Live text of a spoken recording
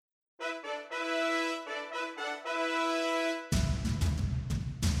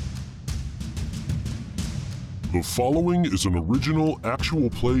The following is an original actual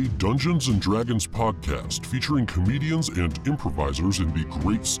play Dungeons & Dragons podcast featuring comedians and improvisers in the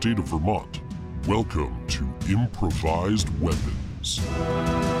great state of Vermont. Welcome to Improvised Weapons.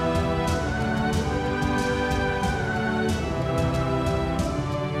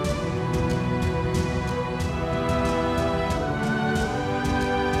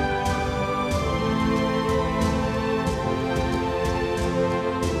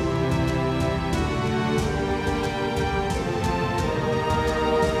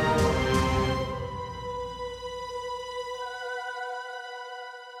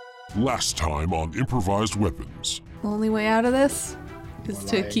 Last time on Improvised Weapons. Only way out of this is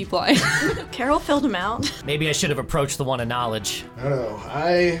to keep lying. Carol filled him out. Maybe I should have approached the one of knowledge. I don't know.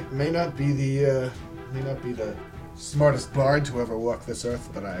 I may not be the smartest bard to ever walk this earth,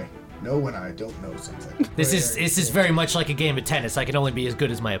 but I know when I don't know something. This is very much like a game of tennis. I can only be as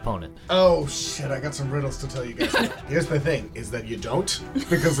good as my opponent. Oh shit! I got some riddles to tell you guys. Here's the thing: is that you don't,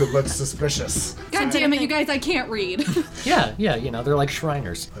 because it looks suspicious. God damn it, you guys! I can't read. Yeah, you know, they're like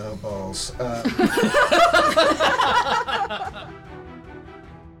Shriners. Oh balls.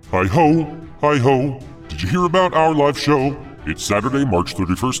 Hi-ho. Did you hear about our live show? It's Saturday, March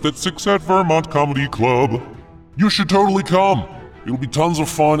 31st at 6 at Vermont Comedy Club. You should totally come. It'll be tons of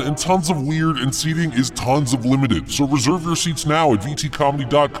fun and tons of weird, and seating is tons of limited, so reserve your seats now at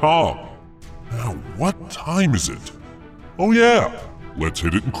vtcomedy.com. Now, what time is it? Oh yeah, let's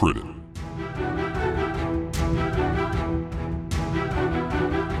hit it and crit it.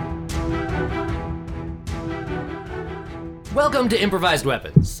 Welcome to Improvised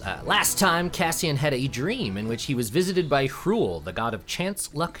Weapons. Last time, Cassian had a dream in which he was visited by Hruel, the god of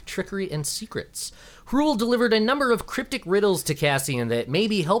chance, luck, trickery, and secrets. Hruel delivered a number of cryptic riddles to Cassian that may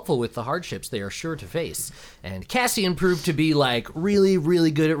be helpful with the hardships they are sure to face. And Cassian proved to be, really,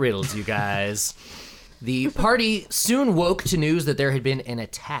 really good at riddles, you guys. The party soon woke to news that there had been an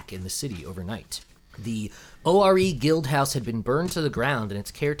attack in the city overnight. The ORE guild house had been burned to the ground, and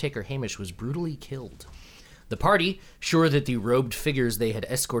its caretaker Hamish was brutally killed. The party, sure that the robed figures they had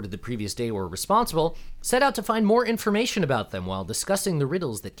escorted the previous day were responsible, set out to find more information about them while discussing the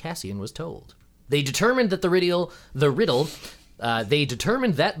riddles that Cassian was told. They determined that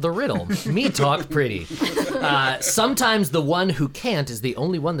me talk pretty. Sometimes the one who can't is the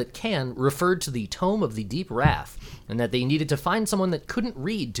only one that can, referred to the Tome of the Deep Wrath, and that they needed to find someone that couldn't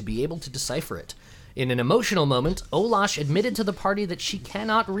read to be able to decipher it. In an emotional moment, Olash admitted to the party that she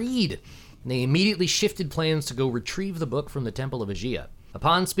cannot read. They immediately shifted plans to go retrieve the book from the Temple of Aegea.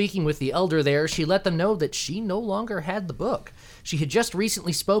 Upon speaking with the elder there, she let them know that she no longer had the book. She had just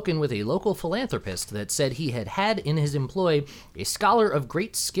recently spoken with a local philanthropist that said he had in his employ a scholar of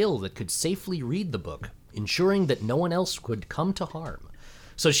great skill that could safely read the book, ensuring that no one else could come to harm.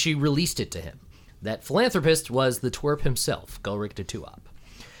 So she released it to him. That philanthropist was the twerp himself, Gulric de Tuop.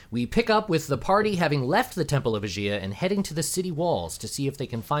 We pick up with the party having left the Temple of Aegea and heading to the city walls to see if they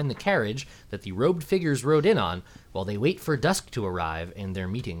can find the carriage that the robed figures rode in on while they wait for dusk to arrive and their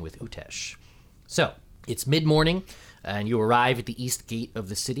meeting with Utesh. So, it's mid-morning, and you arrive at the east gate of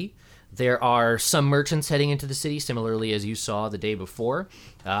the city. There are some merchants heading into the city, similarly as you saw the day before.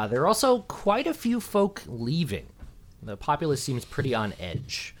 There are also quite a few folk leaving. The populace seems pretty on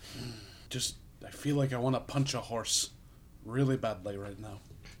edge. I feel like I want to punch a horse really badly right now.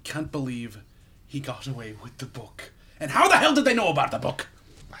 Can't believe he got away with the book. And how the hell did they know about the book?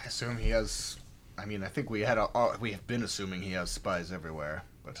 I assume he has. I think we have been assuming he has spies everywhere,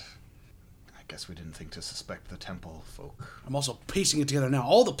 but I guess we didn't think to suspect the temple folk. I'm also piecing it together now.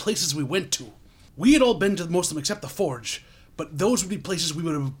 All the places we went to, we had all been to most of them except the Forge, but those would be places we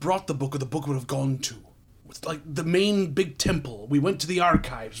would have brought the book or the book would have gone to. It's like the main big temple. We went to the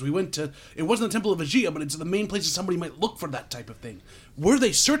archives. It wasn't the Temple of Aegea, but it's the main places somebody might look for that type of thing. Were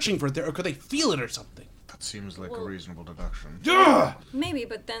they searching for it there, or could they feel it or something? That seems like a reasonable deduction. Maybe,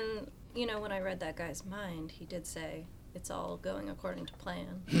 but then, when I read that guy's mind, he did say, it's all going according to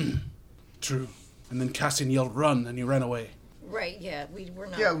plan. True. And then Cassian yelled, "Run," and you ran away. Right, yeah, we were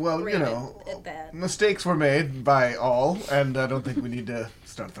not great at that. Mistakes were made by all, and I don't think we need to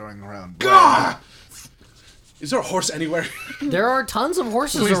start throwing around. Gah! Is there a horse anywhere? There are tons of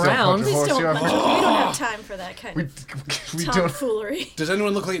horses Please around. Please don't punch him. We don't have time for that kind of tomfoolery. Does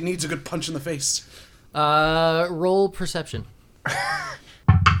anyone look like it needs a good punch in the face? Roll perception.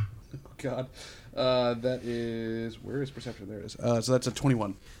 Oh, God. That is... Where is perception? There it is. So that's a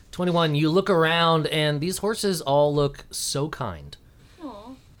 21. 21. You look around, and these horses all look so kind.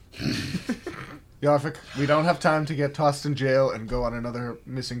 Aw. Yarvik, we don't have time to get tossed in jail and go on another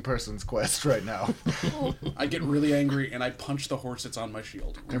missing persons quest right now. I get really angry and I punch the horse that's on my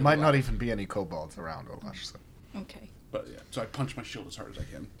shield. There might not even be any kobolds around, Olash. So. Okay. But yeah, so I punch my shield as hard as I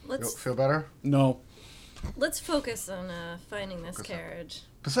can. Feel better? No. Let's focus on finding this carriage.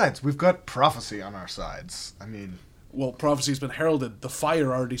 Besides, we've got prophecy on our sides. I mean, Well, prophecy's been heralded. The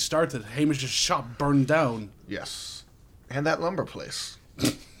fire already started. Hamish's shop burned down. yes. And that lumber place.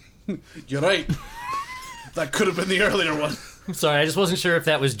 You're right. That could have been the earlier one. I'm sorry, I just wasn't sure if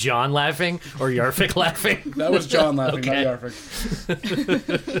that was John laughing or Yarvik laughing. That was John laughing, Okay. not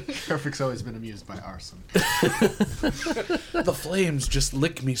Yarvik. Perfect's always been amused by arson. The flames just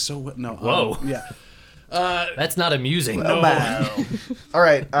lick me so wet. No. Whoa. Yeah. That's not amusing. All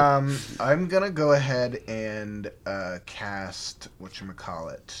right, I'm gonna go ahead and cast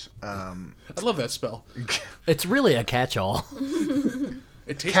whatchamacallit. I love that spell. It's really a catch-all.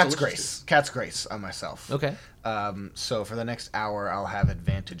 It tastes Cat's delicious. Grace. Cat's Grace on myself. Okay. So for the next hour, I'll have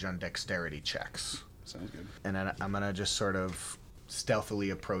advantage on dexterity checks. Sounds good. And then I'm gonna just sort of stealthily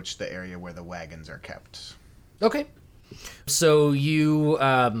approach the area where the wagons are kept. Okay. So you,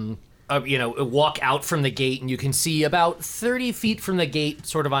 walk out from the gate, and you can see about 30 feet from the gate,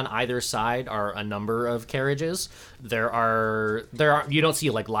 sort of on either side, are a number of carriages. There are. You don't see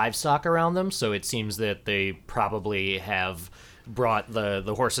like livestock around them, so it seems that they probably have brought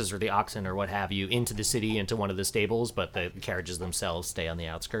the horses or the oxen or what have you into the city, into one of the stables, but the carriages themselves stay on the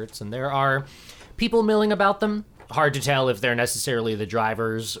outskirts. And there are people milling about them. Hard to tell if they're necessarily the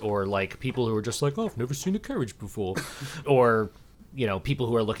drivers or like people who are just like, oh, I've never seen a carriage before, or people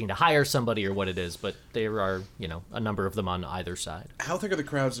who are looking to hire somebody or what it is. But there are a number of them on either side. How thick are the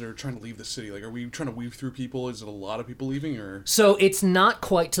crowds that are trying to leave the city? Like, are we trying to weave through people? Is it a lot of people leaving, or? So it's not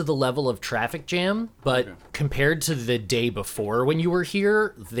quite to the level of traffic jam, but compared to the day before when you were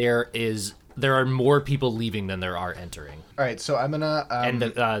here, there are more people leaving than there are entering. All right, so I'm gonna. And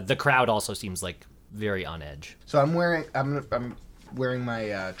the crowd also seems like very on edge. So I'm wearing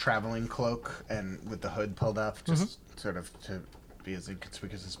my traveling cloak and with the hood pulled up, just sort of to be as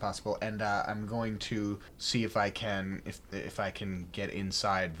inconspicuous as possible. And I'm going to see if I can get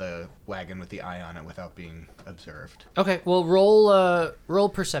inside the wagon with the eye on it without being observed. Okay, well roll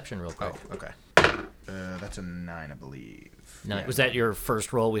perception real quick. Oh, okay. That's a 9, I believe. No, Yeah. was that your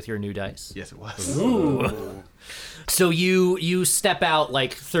first roll with your new dice? Yes, it was. So you step out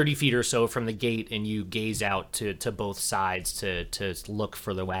like 30 feet or so from the gate, and you gaze out to both sides to look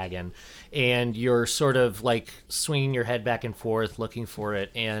for the wagon, and you're sort of like swinging your head back and forth looking for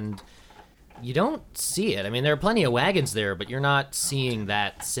it, and you don't see it. I mean, there are plenty of wagons there, but you're not seeing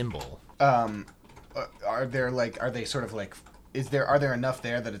that symbol. Are there enough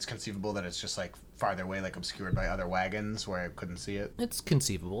there that it's conceivable that it's just like farther away, like obscured by other wagons where I couldn't see it? It's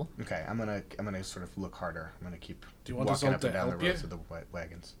conceivable. Okay, I'm gonna sort of look harder. I'm gonna keep Do you want us walking all up to and down the help you? roads of the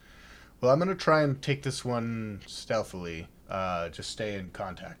wagons. Well, I'm gonna try and take this one stealthily. Just stay in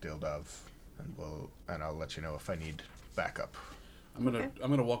contact, Ildov, and I'll let you know if I need backup. I'm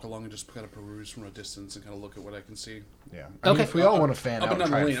gonna walk along and just kind of peruse from a distance and kind of look at what I can see. Yeah. Okay. If we all want to fan Up out, and down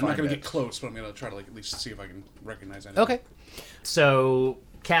try the and lane. I'm not find gonna it. get close, but I'm gonna try to like at least see if I can recognize anything. Okay. So,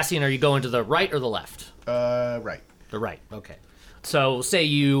 Cassian, are you going to the right or the left? Right. The right. Okay. So, say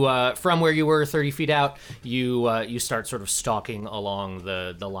you from where you were 30 feet out, you start sort of stalking along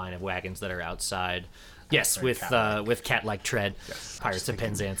the line of wagons that are outside. Yes, Very with cat-like tread. Yes, Pirates of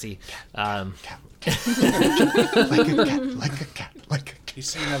Penzance. Like a cat. He's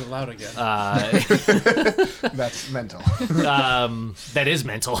saying that aloud again. That's mental. That is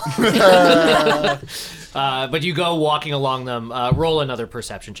mental. But you go walking along them. Roll another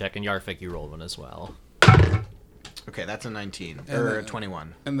perception check, and Yarvik, you roll one as well. Okay, that's a 19 And, or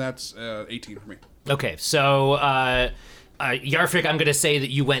 21. and that's 18 for me. Okay, so Yarvik, I'm going to say that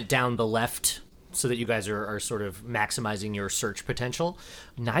you went down the left so that you guys are sort of maximizing your search potential.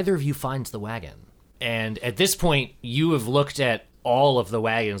 Neither of you finds the wagon. And at this point, you have looked at all of the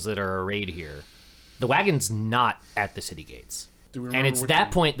wagons that are arrayed here. The wagon's not at the city gates. Do we And remember it's which that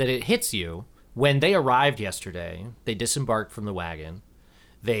one? point that it hits you. When they arrived yesterday, they disembarked from the wagon.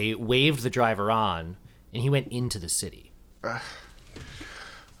 They waved the driver on, and he went into the city.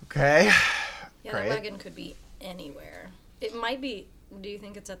 Okay. Yeah, Great. the wagon could be anywhere. It might be. Do you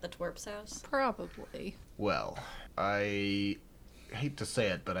think it's at the Twerp's house? Probably. Well, I hate to say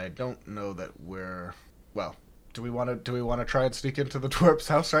it, but I don't know that we're. Well, do we want to try and sneak into the Twerp's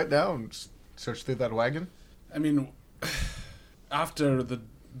house right now and search through that wagon? I mean, after the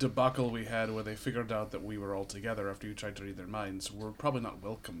debacle we had where they figured out that we were all together after you tried to read their minds, we're probably not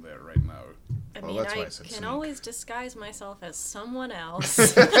welcome there right now. I Well, mean, that's why I I said can sneak. always disguise myself as someone else.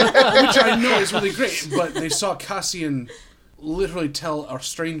 Which I know is really great, but they saw Cassian literally tell a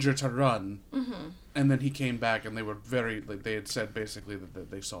stranger to run, and then he came back and they were very, like, they had said basically that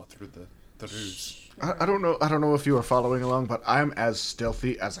they saw through the the ruse. I don't know if you are following along, but I'm as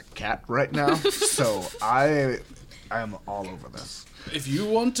stealthy as a cat right now, so I am all over this. If you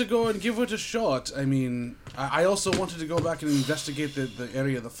want to go and give it a shot, I mean, I also wanted to go back and investigate the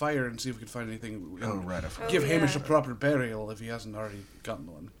area of the fire and see if we could find anything. Oh, right. I forgot. Give Hamish a yeah. proper burial if he hasn't already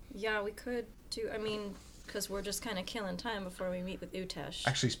gotten one. Yeah, we could do. I mean, because we're just kind of killing time before we meet with Utesh.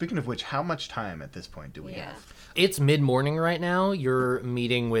 Actually, speaking of which, how much time at this point do we Yeah. have? It's mid-morning right now. Your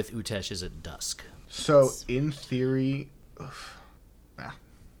meeting with Utesh is at dusk. So, in theory... never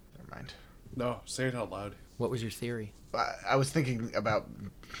mind. No, say it out loud. What was your theory? I was thinking about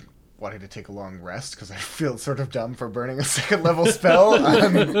wanting to take a long rest, because I feel sort of dumb for burning a second-level spell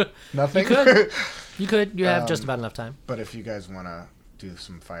on nothing. You could. You have just about enough time. But if you guys want to do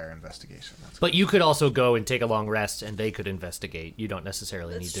some fire investigation, that's But you could also go and take a long rest, and they could investigate. You don't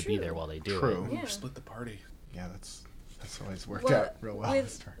necessarily That's need to be true. there while they do True. it. Yeah. Split the party. Yeah, that's always worked out real well. With,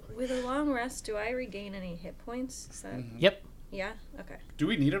 historically. with a long rest, do I regain any hit points? Is that, Yep. Yeah? Okay. Do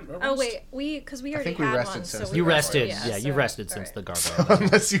we need a rest? Oh, wait. Because we already think we had rested one. since So the You we rested. Yeah, Yeah, you so- rested since alright. the gargoyle.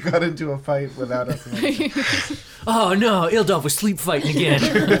 Unless you got into a fight without us. Oh no, Ildov was sleep fighting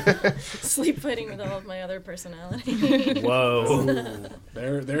again. Sleep fighting with all of my other personality. Whoa.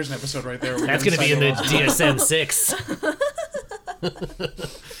 There's an episode right there. Where That's we're going to be in the inside DSM 6.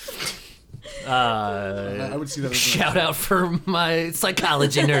 I would see that as Shout out for my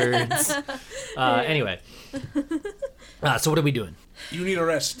psychology nerds. Anyway. So what are we doing? You need a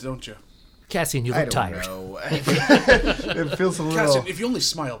rest, don't you? Cassian, you I look don't tired. know. It feels a little... Cassian, if you only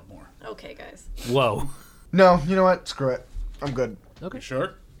smiled more. Okay, guys. Whoa. No, you know what? Screw it. I'm good. You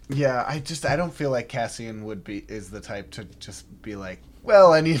sure? Yeah, I don't feel like Cassian is the type to just be like,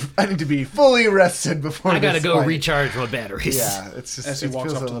 well, I need to be fully rested before I gotta this go fight. recharge my batteries. Yeah, it's just As he it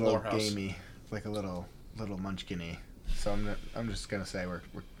walks feels up a to the little lore house. gamey, like a little munchkin-y. So I'm just gonna say we're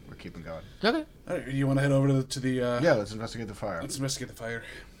keeping going. Okay. All right, you want to head over to the Yeah, let's investigate the fire. Let's investigate the fire.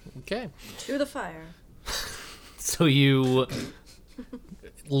 Okay. To the fire. So you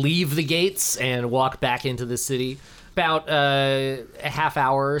leave the gates and walk back into the city. About a half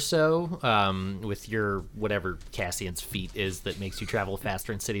hour or so, with your whatever Cassian's feat is that makes you travel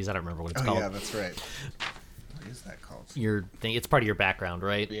faster in cities. I don't remember what it's Oh called. yeah, that's right. What is that called? Your thing. It's part of your background,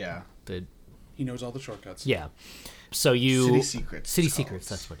 right? Yeah. He knows all the shortcuts. Yeah. So you City Secrets. City it's Secrets.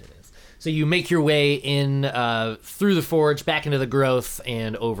 called. That's what it is. So you make your way in through the forge, back into the growth,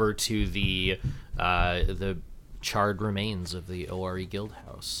 and over to the charred remains of the ORE Guild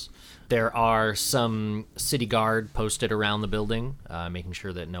House. There are some city guard posted around the building, making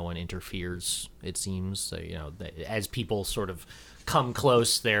sure that no one interferes. It seems, so, as people sort of come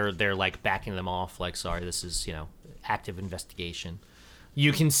close, they're like backing them off, like, sorry, this is active investigation.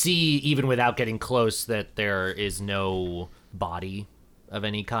 You can see, even without getting close, that there is no body of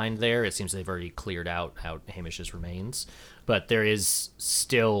any kind there. It seems they've already cleared out Hamish's remains, but there is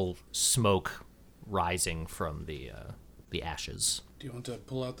still smoke rising from the ashes. Do you want to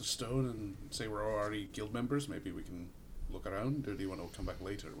pull out the stone and say we're already guild members? Maybe we can look around, or do you want to come back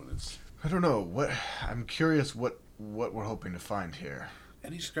later when it's... I don't know. I'm curious what we're hoping to find here.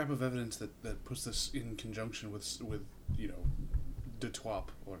 Any scrap of evidence that puts this in conjunction with de Twop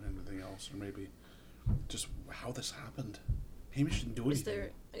or anything else, or maybe just how this happened. Hamish didn't do anything.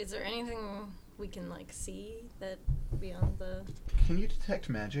 Is there anything we can see that beyond the? Can you detect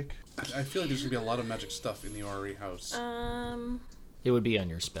magic? I feel like there's gonna be a lot of magic stuff in the RE house. It would be on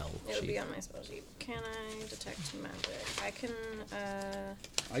your spell It would sheet. be on my spell sheet. Can I detect magic? I can.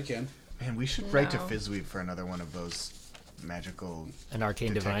 I can. Man, we should write to No. Fizzweed for another one of those magical An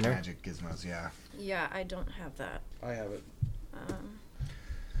arcane detect diviner. magic gizmos. Yeah. Yeah, I don't have that. I have it.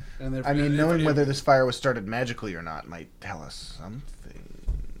 I mean, knowing whether this fire was started magically or not might tell us something.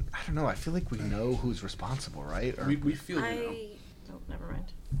 I don't know. I feel like we know who's responsible, right? Or... we feel Oh, never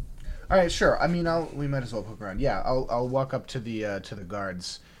mind. All right, sure. I mean, we might as well poke around. Yeah, I'll walk up to the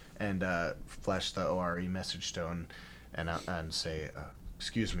guards and flash the ORE message stone and say,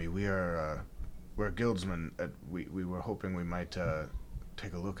 "Excuse me, we're guildsmen. We were hoping we might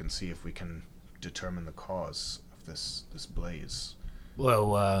take a look and see if we can determine the cause of this blaze."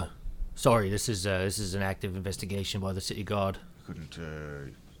 Well, sorry, this is an active investigation by the city guard.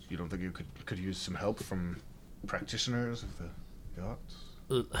 You don't think you could use some help from practitioners of the arts?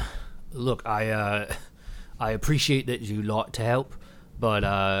 Look, I appreciate that you like to help,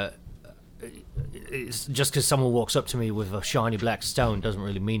 but it's just because someone walks up to me with a shiny black stone doesn't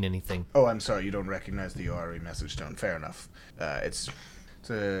really mean anything. Oh, I'm sorry. You don't recognize the ORE message stone. Fair enough. It's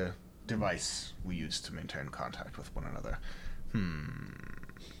a device we use to maintain contact with one another.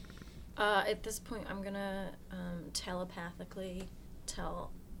 At this point, I'm gonna telepathically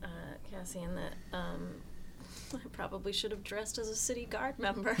tell Cassian, that I probably should have dressed as a city guard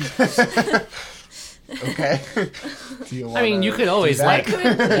member. Okay. Do you I mean, you could always do that?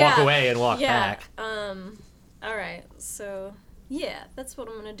 like walk Yeah. away and walk back. All right. So yeah, that's what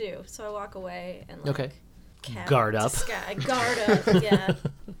I'm gonna do. So I walk away and like, Okay. cap Guard up. Guard up. Yeah.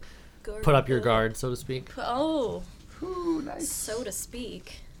 Put up your guard, so to speak. Oh, Ooh, nice. so to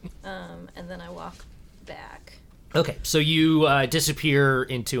speak. And then I walk back. Okay, so you disappear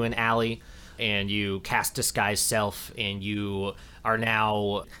into an alley, and you cast Disguise Self, and you are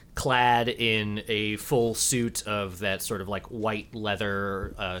now clad in a full suit of that sort of like white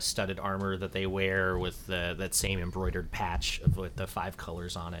leather studded armor that they wear with that same embroidered patch with the 5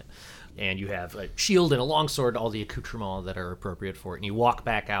 colors on it. And you have a shield and a longsword, all the accoutrements that are appropriate for it. And you walk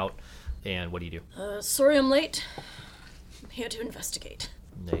back out, and what do you do? Sorry I'm late. I'm here to investigate.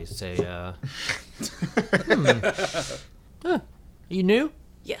 They say, you new?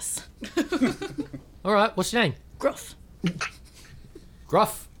 Yes. All right, what's your name? Gruff.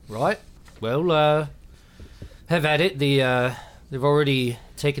 Gruff, right? Well, have at it. They've already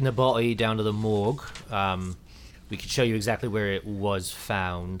taken the body down to the morgue. We could show you exactly where it was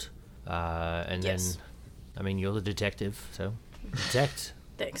found. And Yes. then, I mean, you're the detective, so detect.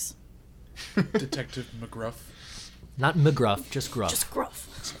 Thanks. Detective McGruff. Not McGruff, just Gruff. Just gruff.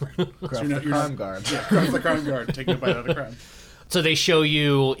 Gruff you're the crime guard. Gruff the crime guard, taking a bite out of crime. So they show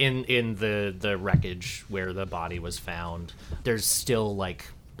you in the wreckage where the body was found. There's still like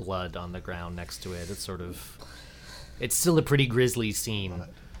blood on the ground next to it. It's still a pretty grisly scene.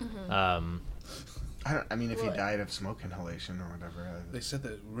 I mean, if he died of smoke inhalation or whatever. They said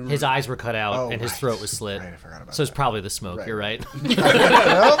that. Remember, His eyes were cut out Oh, and his right. throat was slit. Right, I forgot about So it's that. probably the smoke. Right. You're right.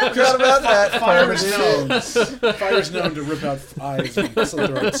 Nope, forgot about that. Fire is known. Fire is known to rip out eyes and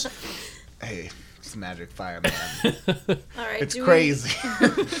slit throats. Hey, it's magic fire, man. All right. It's do we- crazy.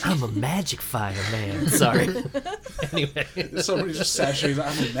 I'm a magic fire man. Sorry. Anyway. Somebody just sashaying.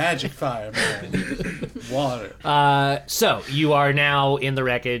 I'm a magic fire man. Water. So you are now in the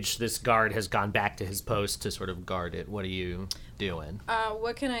wreckage. This guard has gone back to his post to sort of guard it. What are you doing?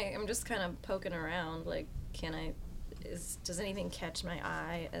 What can I'm just kind of poking around. Like, does anything catch my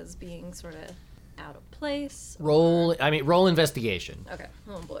eye as being sort of out of place? Roll investigation. Okay.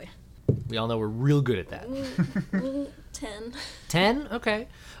 Oh boy. We all know we're real good at that. 10. 10? Okay.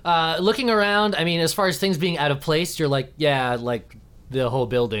 Looking around, I mean, as far as things being out of place, you're like, yeah, like the whole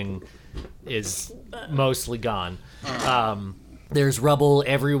building is mostly gone. There's rubble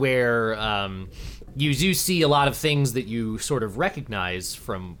everywhere. You do see a lot of things that you sort of recognize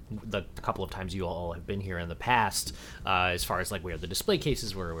from the couple of times you all have been here in the past, as far as like where the display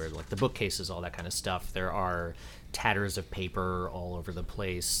cases were, where like the bookcases, all that kind of stuff. There are tatters of paper all over the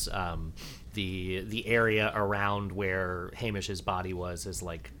place. The area around where Hamish's body was is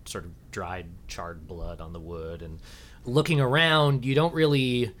like sort of dried, charred blood on the wood. And looking around, you don't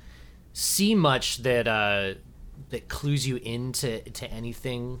really see much that clues you into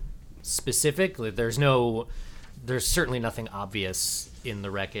anything specific. Like, there's certainly nothing obvious in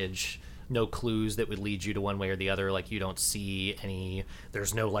the wreckage. No clues that would lead you to one way or the other. Like, you don't see any.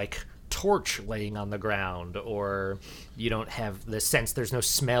 There's no like torch laying on the ground, or you don't have the sense. There's no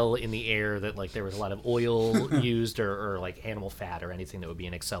smell in the air that like there was a lot of oil used or like animal fat or anything that would be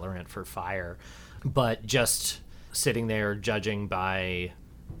an accelerant for fire. But just sitting there judging by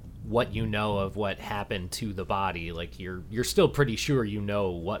what you know of what happened to the body, like you're still pretty sure you know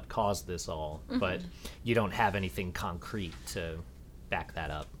what caused this all, but you don't have anything concrete to back that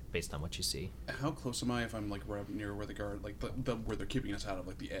up based on what you see. How close am I if I'm like right near where the guard, like the where they're keeping us out of,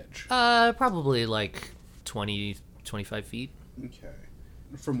 like the edge? Probably like 20, 25 feet. Okay.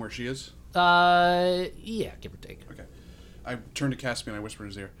 From where she is? Yeah, give or take. Okay. I turn to Caspian and I whisper in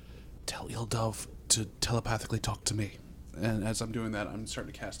his ear, "Tell Ildov to telepathically talk to me." And as I'm doing that, I'm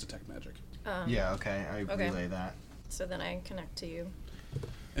starting to cast Detect Magic. Yeah, okay. I Okay. relay that. So then I connect to you.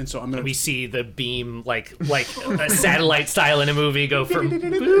 And so I'm going We to... see the beam, like a satellite style in a movie, go from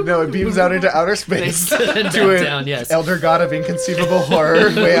No, it beams out into outer space to an down, yes. elder god of inconceivable horror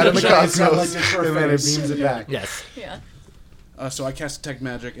way out in the Giant satellite cosmos, gets her and then it face. beams it back. Yes. Yeah. So I cast Detect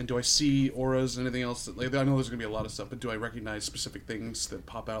Magic, and do I see auras, anything else? Like, I know there's going to be a lot of stuff, but do I recognize specific things that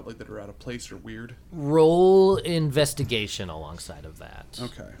pop out, like that are out of place or weird? Roll investigation alongside of that.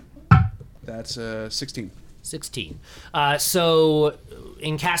 Okay. That's 16. 16. So,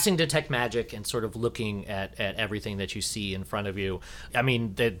 in casting Detect Magic and sort of looking at everything that you see in front of you, I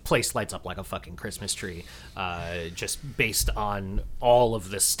mean, the place lights up like a fucking Christmas tree, just based on all of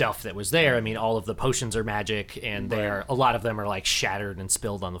the stuff that was there. I mean, all of the potions are magic, and a lot of them are like shattered and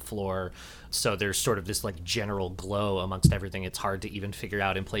spilled on the floor. So there's sort of this like general glow amongst everything. It's hard to even figure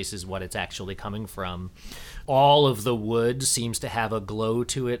out in places what it's actually coming from. All of the wood seems to have a glow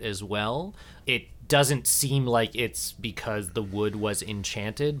to it as well. It doesn't seem like it's because the wood was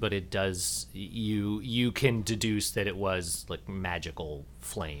enchanted, but it does. You can deduce that it was like magical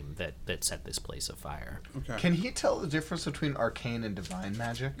flame that set this place afire. Okay. Can he tell the difference between arcane and divine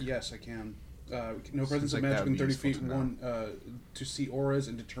magic? Yes, I can. No presence Seems of like magic that would in be 30 useful feet. to know. One to see auras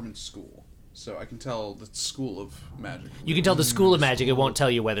and determine school. So I can tell the school of magic. You can tell the school of magic. It won't tell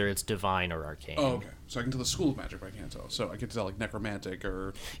you whether it's divine or arcane. Oh, okay. So I can tell the school of magic, but I can't tell. So I can tell like necromantic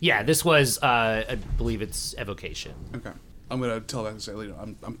or. Yeah, this was, I believe it's evocation. Okay. I'm gonna tell that and say,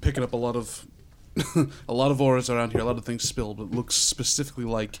 I'm picking up a lot of, a lot of auras around here. A lot of things spilled. But it looks specifically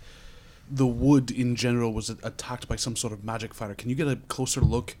like the wood in general was attacked by some sort of magic fire. Can you get a closer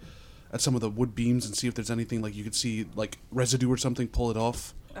look at some of the wood beams and see if there's anything like you could see like residue or something? Pull it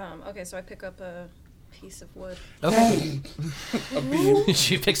off. Okay, so I pick up a piece of wood. Okay.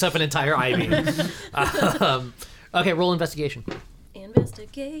 She picks up an entire I-beam. Okay, roll investigation.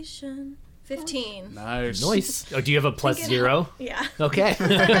 Investigation. 15. Nice. Oh, do you have a plus Pick it 0? up. Yeah. Okay.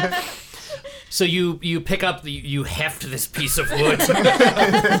 So you pick up you heft this piece of wood,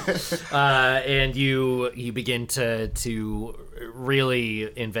 and you begin to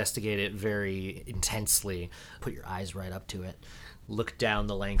really investigate it very intensely. Put your eyes right up to it. Look down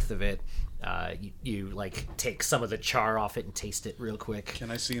the length of it. You like take some of the char off it and taste it real quick.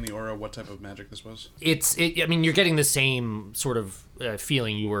 Can I see in the aura what type of magic this was? I mean, you're getting the same sort of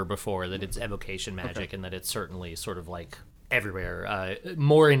feeling you were before, that it's evocation magic, and that it's certainly sort of like everywhere.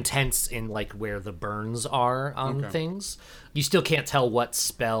 More intense in like where the burns are on things. You still can't tell what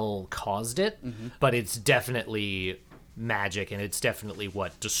spell caused it, but it's definitely magic, and it's definitely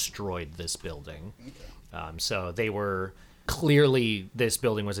what destroyed this building. So they were clearly, this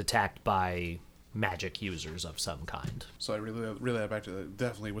building was attacked by magic users of some kind. So I really back to that.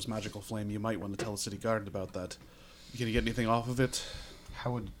 Definitely was magical flame. You might want to tell the city guard about that. Can you get anything off of it?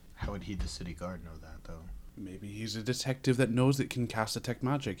 How would he, the city guard, know that though? Maybe he's a detective that knows that can cast detect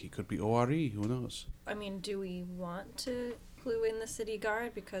magic. He could be ORE. Who knows? I mean, do we want to clue in the city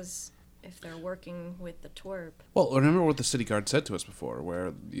guard? Because if they're working with the twerp. Well, remember what the city guard said to us before,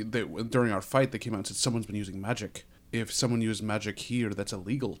 where during our fight they came out and said someone's been using magic. If someone used magic here, that's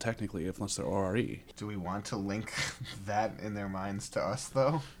illegal, technically, unless they're ORE. Do we want to link that in their minds to us,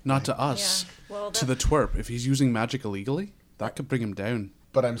 though? Not to us. Yeah. Well, To the twerp. If he's using magic illegally, that could bring him down.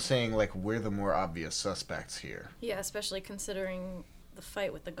 But I'm saying, like, we're the more obvious suspects here. Yeah, especially considering the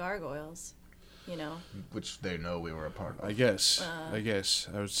fight with the gargoyles. You know. Which they know we were a part of. I guess.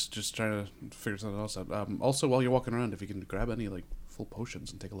 I was just trying to figure something else out. Also, while you're walking around, if you can grab any, like, full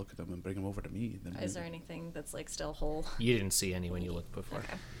potions and take a look at them and bring them over to me, then... Is there anything that's, like, still whole? You didn't see any when you looked before.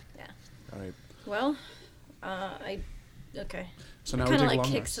 Okay. Yeah. All right. Well, okay. So now Kind we of take a like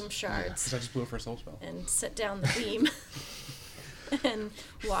long kick rest. some shards Because I just blew a first soul spell. and set down the beam and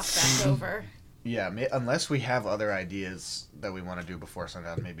walk back over. Yeah, unless we have other ideas that we want to do before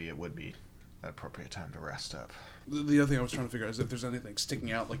sundown, maybe it would be an appropriate time to rest up. The other thing I was trying to figure out is if there's anything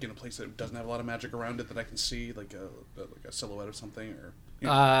sticking out, like in a place that doesn't have a lot of magic around it, that I can see, like a silhouette or something, or... You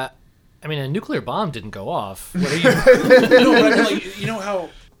know. I mean, a nuclear bomb didn't go off. What are you... No, but I mean, like, you know how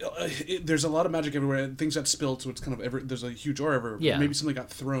there's a lot of magic everywhere, things got spilled, so it's kind of there's a huge aura everywhere. Yeah. Maybe something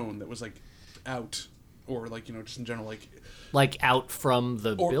got thrown that was like out, or like, you know, just in general, like out from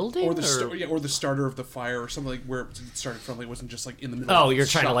the building? or the or the starter of the fire, or something like where it started from. Like, it wasn't just like in the middle. Oh, of you're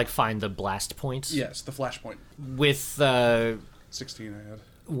the trying to shop. like find the blast points? Yes, the flashpoint. With 16 I had.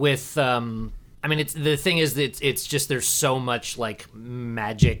 with I mean, it's the thing is that it's just there's so much like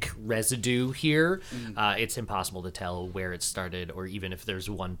magic residue here. It's impossible to tell where it started, or even if there's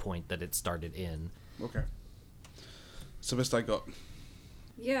one point that it started in. Okay. So best I got.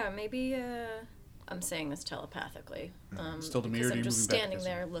 Yeah, maybe, I'm saying this telepathically. Still because demurred, I'm you just moving back, standing yes.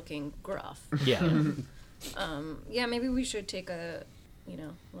 there looking gruff. Yeah. Yeah, maybe we should take a,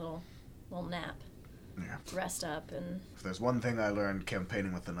 little nap. Yeah. Rest up and... If there's one thing I learned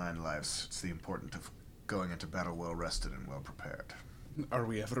campaigning with the Nine Lives, it's the importance of going into battle well rested and well prepared. Are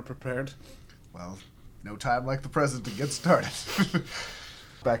we ever prepared? Well, no time like the present to get started.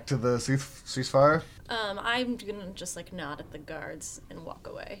 Back to the ceasefire? I'm gonna just, nod at the guards and walk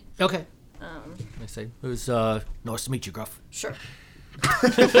away. Okay. I say, it was nice to meet you, Gruff. Sure.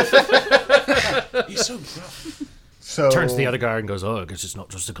 He's so gruff. So Turns to the other guard and goes, "Oh, I guess it's not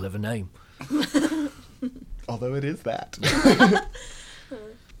just a clever name." Although it is that.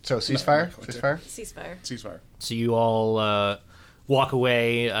 So ceasefire? Ceasefire. So you all walk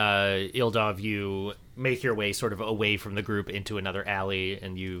away. Ildov, you make your way sort of away from the group into another alley,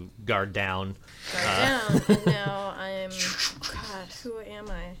 and you guard down. Down. And now I'm. God, who am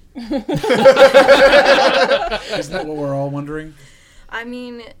I? Isn't that what we're all wondering? I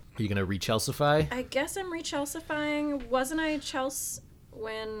mean, Are you gonna re-Chelsify? I guess I'm re-Chelsifying. Wasn't I Chels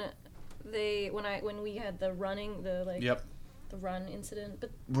when we had the running Yep. the run incident?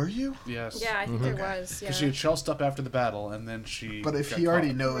 But Were you? Yes. yeah, I think there was. Yeah. Because she had Chelsed up after the battle, and then she. But if got he already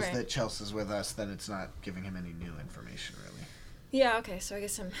caught. knows Right. that Chelsea's with us, then it's not giving him any new information, really. Yeah. Okay. So I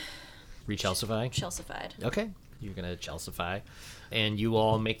guess I'm Re-Chelsify? Chelsified. Okay, you're gonna Chelsify, and you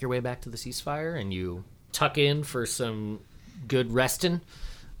all make your way back to the ceasefire, and you tuck in for some good resting.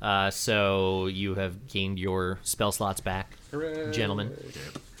 So you have gained your spell slots back, Hooray. gentlemen,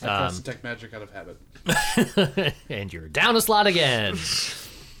 I cast detect magic out of habit. and you're down a slot again.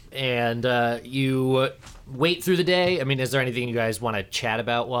 And you wait through the day. I mean, is there anything you guys want to chat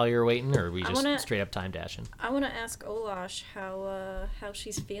about while you're waiting, or are we just straight up time dashing? I want to ask Olash how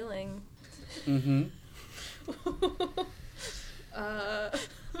she's feeling. Mm-hmm.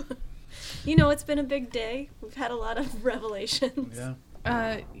 You know, it's been a big day. We've had a lot of revelations.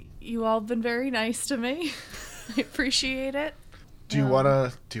 Yeah. You all been very nice to me. I appreciate it. Do you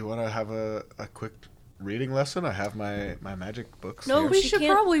wanna have a quick reading lesson? I have my magic books. No, here. We She should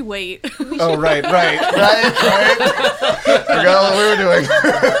can't- probably wait. Oh right. Forgot what we were doing.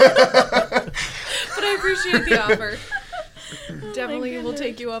 But I appreciate the offer. Definitely will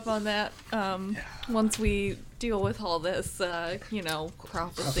take you up on that once we deal with all this,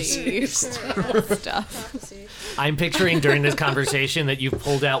 prophecy stuff. I'm picturing during this conversation that you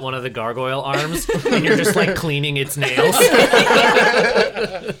pulled out one of the gargoyle arms and you're just like cleaning its nails.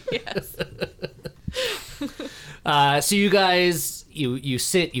 Yes. So you guys, you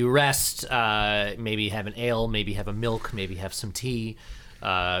sit, you rest, maybe have an ale, maybe have a milk, maybe have some tea,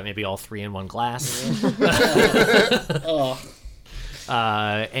 maybe all three in one glass.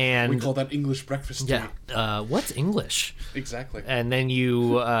 And We call that English breakfast tea. what's English? Exactly. And then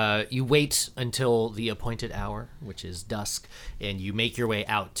you wait until the appointed hour, which is dusk, and you make your way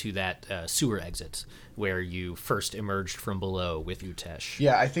out to that sewer exit where you first emerged from below with Utesh.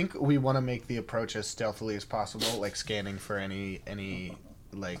 Yeah, I think we want to make the approach as stealthily as possible, like scanning for any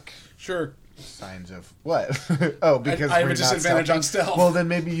like Sure. signs of what? Oh, because I have we're a disadvantage not on stealth. Well, then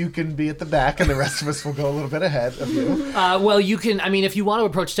maybe you can be at the back, and the rest of us will go a little bit ahead of you. Well, you can, I mean, if you want to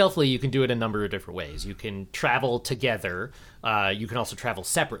approach stealthily, you can do it a number of different ways. You can travel together. You can also travel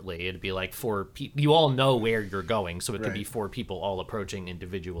separately. It'd be like four people. You all know where you're going, so it could be Right. four people all approaching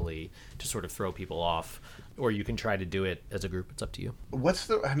individually to sort of throw people off. Or you can try to do it as a group. It's up to you.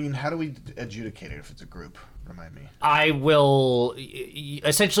 How do we adjudicate it if it's a group? Remind me. I will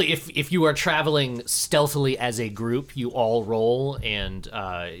essentially, if you are traveling stealthily as a group, you all roll, and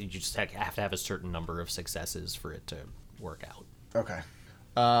you just have to have a certain number of successes for it to work out. Okay.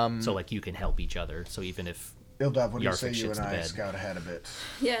 So like you can help each other. So even if Ildov, what do you Yarvik say you shits and the I bed. scout ahead a bit?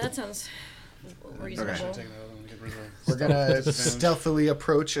 Yeah, that sounds reasonable. Okay. Take that other one, get rid of it. We're gonna stealthily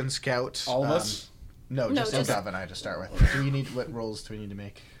approach and scout. All of us? No, No, just just- Ildov and I to start with. What rolls do we need to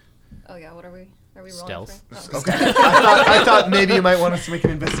make? Oh yeah, what are we? Are we rolling Stealth. for? Oh. Okay. I thought maybe you might want us to make an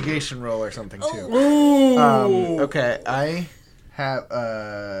investigation roll or something too. Okay, I have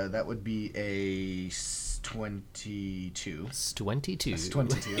that would be a 22. it's 22.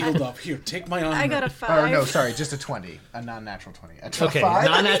 22. Hold up. Here, take my armor. I got a Oh 5. no, sorry, just a 20, a non-natural 20. Okay, Five?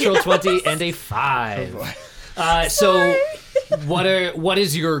 non-natural 20 and a 5. boy. So what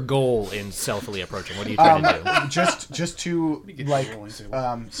is your goal in stealthily approaching? What are you trying to do? just to get like your rolling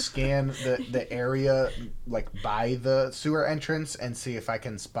table. scan the area like by the sewer entrance and see if I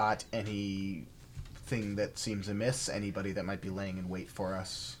can spot anything that seems amiss, anybody that might be laying in wait for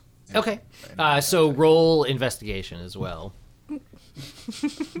us. Okay. So roll investigation as well.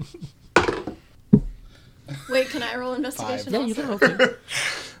 Wait, can I roll investigation? Five. Yeah, you also? can roll.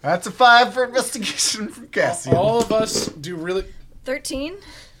 That's a 5 for investigation from Cassian. All of us do really. 13.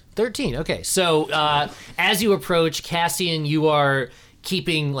 13. Okay. So as you approach, Cassian, you are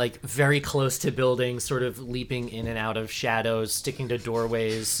keeping like very close to buildings, sort of leaping in and out of shadows, sticking to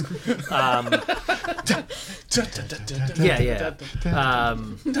doorways. Yeah.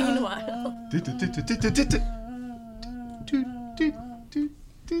 Meanwhile.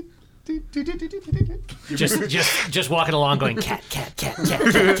 Just walking along, going cat, cat, cat, cat,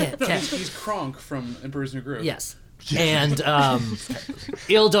 cat, cat, cat. He's Kronk from Emperor's New Groove. Yes. And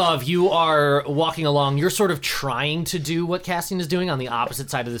Ildov, you are walking along. You're sort of trying to do what Cassian is doing on the opposite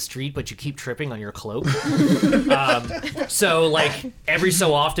side of the street, but you keep tripping on your cloak. So, like, every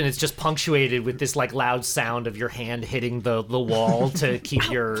so often, it's just punctuated with this like loud sound of your hand hitting the wall to keep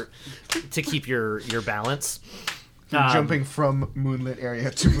your balance. Jumping from moonlit area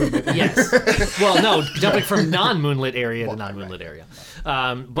to moonlit area. Yes. Well, no, jumping from non-moonlit area to non-moonlit area.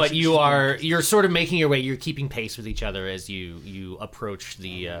 But you're sort of making your way. You're keeping pace with each other as you approach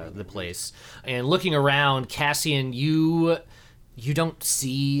the place and looking around. Cassian, you don't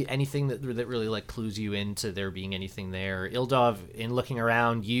see anything that really like clues you into there being anything there. Ildov, in looking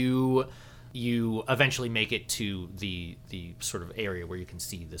around, you eventually make it to the sort of area where you can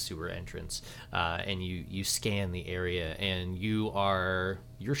see the sewer entrance, and you scan the area, and you're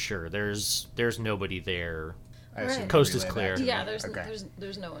sure there's nobody there. I assume Coast we is relay clear. that to Yeah, you. Okay.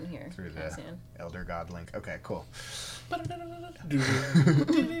 there's no one here. Through the Cassian. Elder God link. Okay, cool. I'm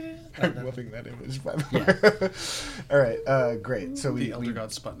loving that image, by the way. All right, great. So The we Elder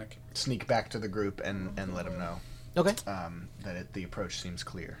God Sputnik. sneak back to the group and let them know Okay. that the approach seems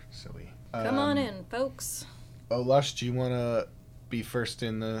clear. So we Come on in, folks. Lush, do you want to be first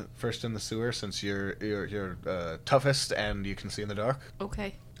in the sewer since you're toughest and you can see in the dark?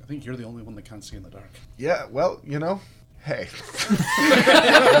 Okay. I think you're the only one that can't see in the dark. Yeah. Well, hey,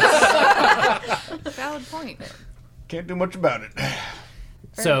 Valid point. can't do much about it.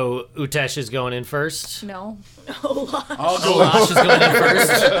 So Utesh is going in first. No. I'll go. Olash is going in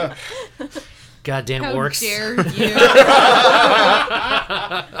first. Goddamn How orcs. dare you?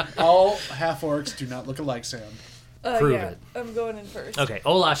 All half orcs do not look alike, Sam. Prove it. I'm going in first. Okay,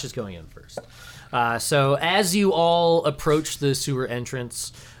 Olash is going in first. So as you all approach the sewer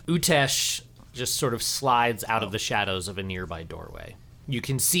entrance, Utesh just sort of slides out of the shadows of a nearby doorway. You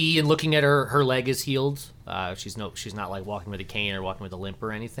can see, and looking at her leg is healed. She's not like walking with a cane or walking with a limp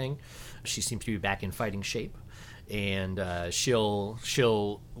or anything. She seems to be back in fighting shape. And she'll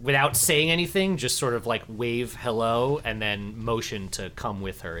without saying anything, just sort of like wave hello and then motion to come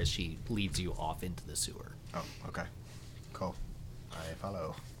with her as she leads you off into the sewer. Oh, okay, cool. I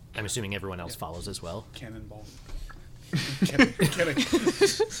follow. I'm assuming everyone else follows as well. Cannonball. I'm kidding. I'm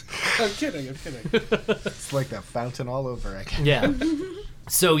kidding. It's like that fountain all over again. Yeah.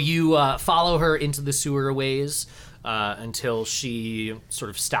 So you follow her into the sewerways until she sort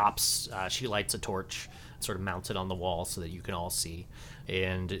of stops. She lights a torch, sort of mounts it on the wall so that you can all see.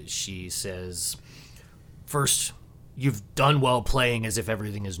 And she says, "First, you've done well playing as if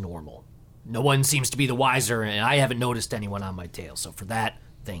everything is normal. No one seems to be the wiser, and I haven't noticed anyone on my tail. So for that,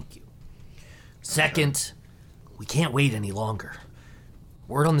 thank you. Second, we can't wait any longer.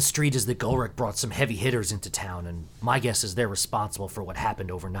 Word on the street is that Gulrick brought some heavy hitters into town, and my guess is they're responsible for what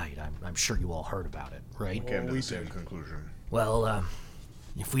happened overnight. I'm sure you all heard about it, right? Came to the same conclusion. Well,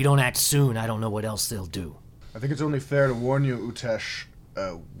 if we don't act soon, I don't know what else they'll do. I think it's only fair to warn you, Utesh.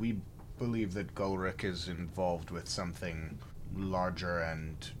 We believe that Gulrick is involved with something larger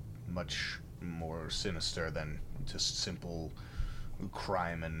and much more sinister than just simple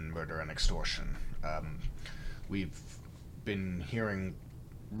crime and murder and extortion. We've been hearing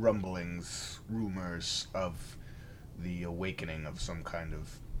rumblings, rumors of the awakening of some kind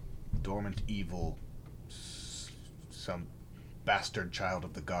of dormant evil, some bastard child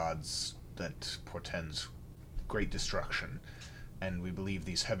of the gods that portends great destruction. And we believe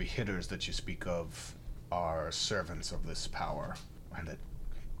these heavy hitters that you speak of are servants of this power, and that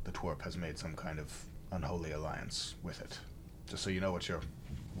the Twerp has made some kind of unholy alliance with it. Just so you know what you're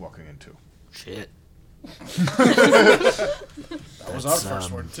walking into. Shit. That was our first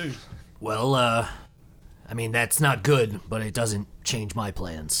word, too. Well, I mean, that's not good, but it doesn't change my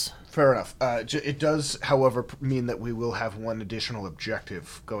plans. Fair enough. It does, however, mean that we will have one additional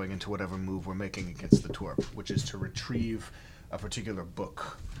objective going into whatever move we're making against the Twerp, which is to retrieve a particular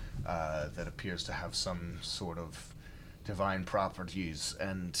book that appears to have some sort of divine properties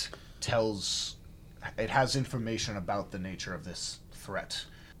and it has information about the nature of this threat.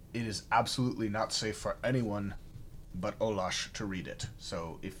 It is absolutely not safe for anyone but Olash to read it.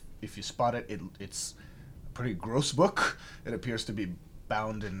 So if you spot it, it's a pretty gross book. It appears to be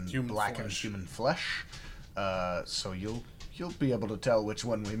bound in blackened human flesh. So you'll be able to tell which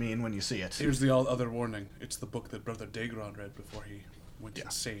one we mean when you see it. Here's the all other warning. It's the book that Brother Dagron read before he went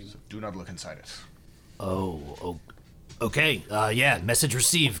insane. So do not look inside it. Oh, okay. Yeah, message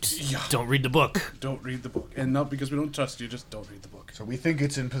received. Yeah. Don't read the book. Don't read the book. And not because we don't trust you, just don't read the book. So we think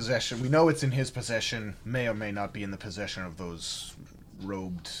it's in possession. We know it's in his possession. May or may not be in the possession of those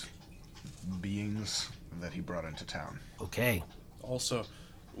robed beings that he brought into town. Okay. Also,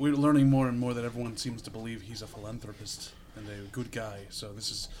 we're learning more and more that everyone seems to believe he's a philanthropist and a good guy. So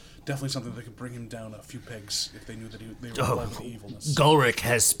this is definitely something that could bring him down a few pegs if they knew that they were alive with the evilness. Gulric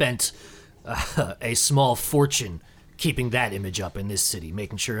has spent a small fortune keeping that image up in this city,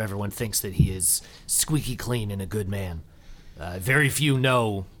 making sure everyone thinks that he is squeaky clean and a good man. Very few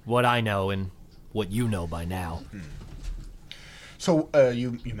know what I know and what you know by now. So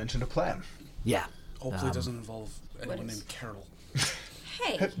you mentioned a plan. Yeah. Hopefully it doesn't involve anyone is- named Carol.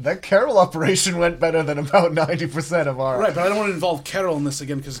 Hey, That Carol operation went better than about 90% of our. Right, but I don't want to involve Carol in this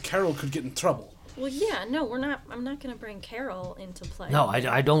again because Carol could get in trouble. well, yeah, no, we're not. I'm not gonna bring Carol into play. No,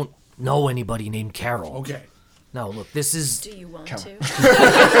 I don't know anybody named Carol. Okay. No, look, this is... Do you want Come to?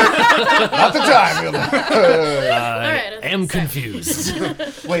 Not the time. All right. I am confused.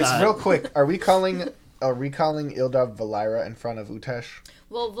 Wait, so real quick, are we calling Ildov Valira in front of Utesh?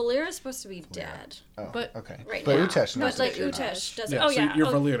 Well, Valera's supposed to be dead Oh, But- okay. right but now. Utesh knows But like that you're not. Utesh doesn't. Yeah, oh so yeah. you're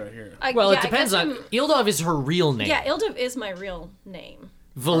oh, Valera here. Well, yeah, it depends I on... guess Ildov is her real name. Yeah, Ildov is my real name.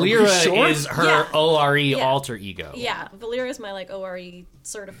 Valera sure? is her Yeah. ORE Yeah. alter ego. Yeah, Valera is my like ORE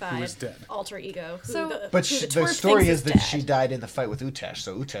certified Who is dead. alter ego. Who So- the, But who the twerp story thinks is that dead. she died in the fight with Utesh,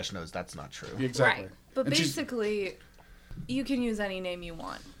 so Utesh knows that's not true. Exactly. Right. But And she's- basically, you can use any name you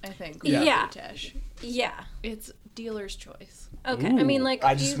want, I think. Yeah. with Yeah. Utesh. Yeah. It's dealer's choice. Okay. I mean, like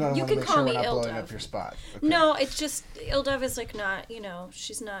I just you want to can make call sure we're me not blowing up Ildov. your spot. Okay. No, it's just Ildov is like not.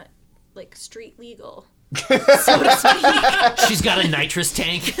 She's not like street legal. She's got a nitrous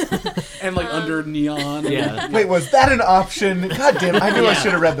tank. And like under neon. Yeah. Wait, was that an option? God damn! I knew I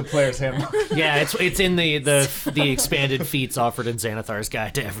should have read the player's handbook. Yeah, it's in the expanded feats offered in Xanathar's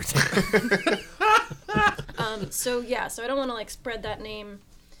Guide to Everything. So I don't want to like spread that name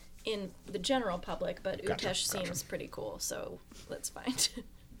in the general public, but Gotcha, Utesh gotcha. seems pretty cool, so let's find.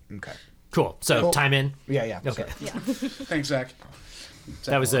 Okay. Cool. So Cool. time in. Yeah. Okay. sorry. Yeah. Thanks, Zach.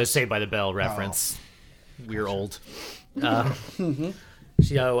 That was a Saved by the Bell reference. We're old.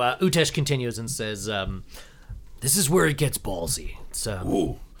 Utesh continues and says, "This is where it gets ballsy. It's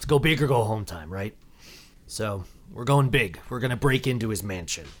go big or go home time, right? So we're going big. We're gonna break into his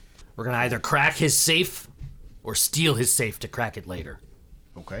mansion. We're gonna either crack his safe or steal his safe to crack it later.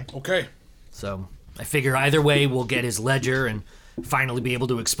 Okay. Okay. So I figure either way we'll get his ledger and finally be able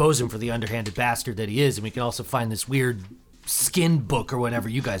to expose him for the underhanded bastard that he is, and we can also find this weird skin book or whatever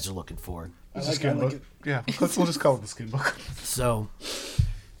you guys are looking for. It's a skin book. Yeah. We'll just call it the skin book. So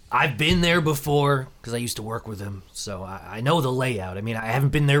I've been there before because I used to work with him, so I know the layout. I mean, I haven't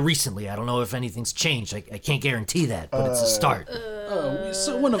been there recently. I don't know if anything's changed. I can't guarantee that, but it's a start.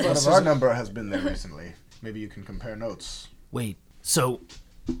 So one of One us of our is number has been there recently. Maybe you can compare notes. Wait,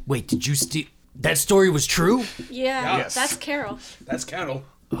 did you steal... That story was true? Yeah, Yes. that's Carol. that's Carol.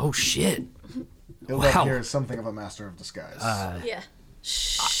 Oh, shit. Ildov Wow. here is something of a master of disguise. Yeah.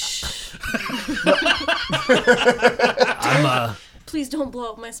 Please don't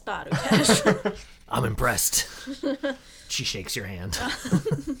blow up my spot, Utesh. I'm impressed. She shakes your hand.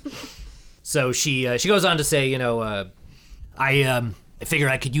 So she goes on to say, I figure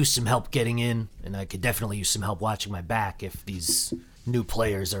I could use some help getting in, and I could definitely use some help watching my back if these new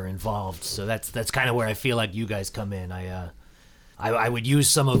players are involved. So that's kind of where I feel like you guys come in. I would use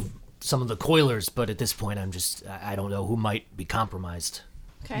some of the coilers, but at this point I don't know who might be compromised.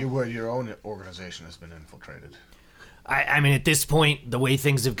 Okay. Your own organization has been infiltrated. I mean, at this point, the way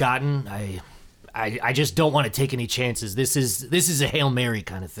things have gotten, I just don't want to take any chances. This is a Hail Mary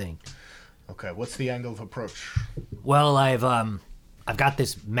kind of thing. Okay, what's the angle of approach? Well, I've got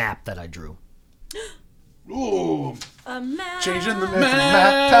this map that I drew. Ooh. A map. Changing the Map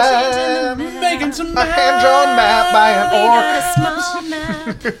map. time! Making some A hand-drawn map by an orc. A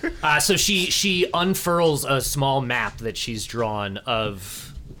small map. So she unfurls a small map that she's drawn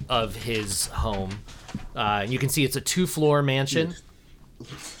of his home. You can see it's a 2-floor mansion.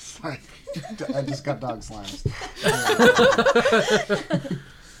 Sorry. I just got dog slimes.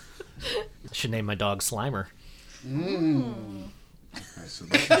 I should name my dog Slimer. So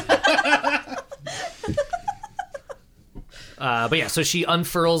this is- But yeah, so she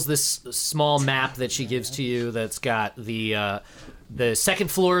unfurls this small map that she gives to you that's got the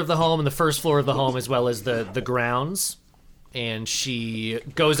second floor of the home and the first floor of the home, as well as the grounds. And she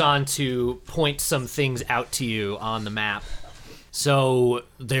goes on to point some things out to you on the map. So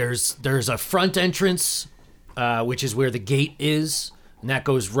there's a front entrance, which is where the gate is, and that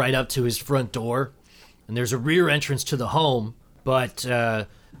goes right up to his front door. And there's a rear entrance to the home, but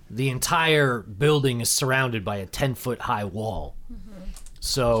the entire building is surrounded by a 10-foot high wall.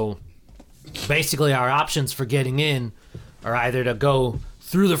 So basically our options for getting in are either to go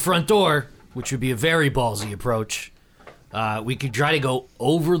through the front door, which would be a very ballsy approach, We could try to go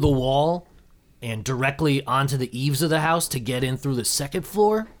over the wall and directly onto the eaves of the house to get in through the second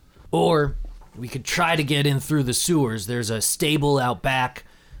floor. Or we could try to get in through the sewers. There's a stable out back,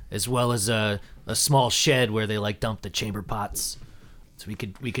 as well as a small shed where they like dump the chamber pots. So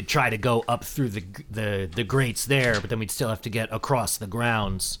we could try to go up through the grates there, but then we'd still have to get across the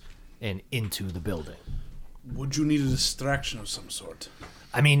grounds and into the building. Would you need a distraction of some sort?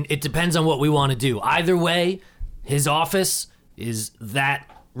 I mean, it depends on what we want to do. Either way, his office is that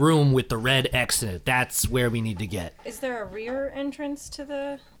room with the red X in it. That's where we need to get. Is there a rear entrance to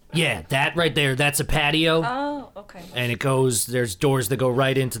the... Yeah, that right there, that's a patio. Oh, okay. And there's doors that go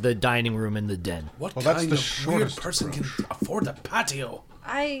right into the dining room and the den. What Well, that's kind the of weird shortest person can afford a patio?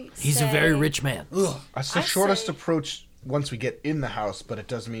 He's a very rich man. Ugh. That's the I shortest say- approach once we get in the house, but it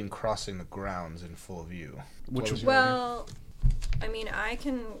does mean crossing the grounds in full view. Which What was your idea? Well, I mean, I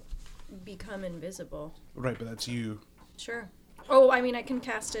can become invisible. Right, but that's you. Sure. Oh, I mean, I can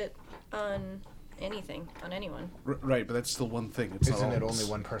cast it on anything, on anyone. Right, but that's still one thing. It's Isn't not it all- only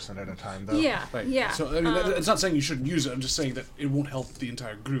one person at a time, though? Yeah, Right. yeah. So I mean, it's not saying you shouldn't use it. I'm just saying that it won't help the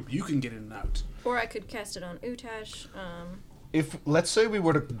entire group. You can get in and out. Or I could cast it on Utash. If, let's say we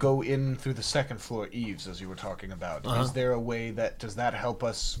were to go in through the second floor eaves, as you were talking about, is there a way does that help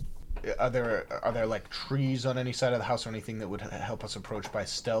us? Are there like trees on any side of the house or anything that would help us approach by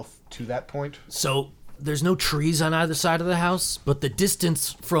stealth to that point? So there's no trees on either side of the house, but the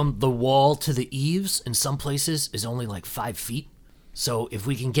distance from the wall to the eaves in some places is only like 5 feet. So if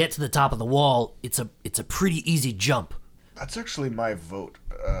we can get to the top of the wall, it's a pretty easy jump. That's actually my vote.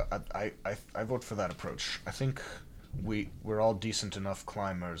 I vote for that approach. I think we're all decent enough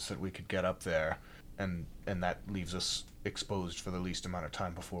climbers that we could get up there, and that leaves us exposed for the least amount of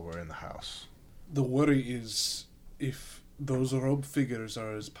time before we're in the house. The worry is if those robed figures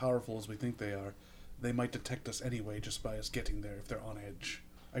are as powerful as we think they are, they might detect us anyway just by us getting there if they're on edge.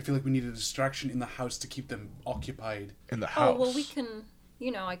 I feel like we need a distraction in the house to keep them occupied. In the house. Oh, well, we can,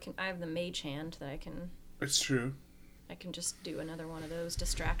 I have the mage hand that It's true. I can just do another one of those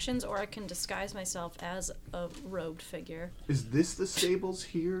distractions, or I can disguise myself as a robed figure. Is this the stables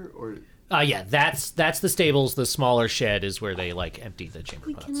here, or Yeah, that's the stables. The smaller shed is where they like empty the chamber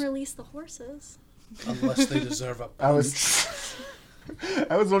We pots. can release the horses. Unless they deserve a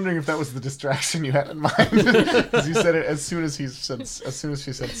I was wondering if that was the distraction you had in mind, because you said it as soon as she said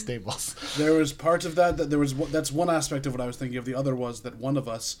stables. There was part of that there was that's one aspect of what I was thinking of. The other was that one of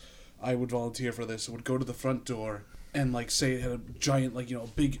us, I would volunteer for this, would go to the front door and like say it had a giant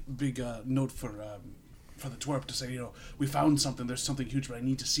big note for the twerp to say, we found something. There's something huge, but I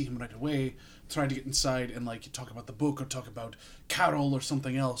need to see him right away. Try to get inside and like talk about the book or talk about Carol or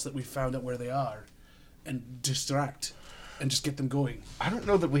something else that we found out where they are, and distract and just get them going. I don't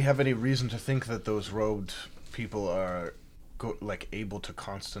know that we have any reason to think that those robed people are able to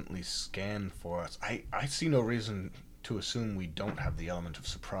constantly scan for us. I see no reason to assume we don't have the element of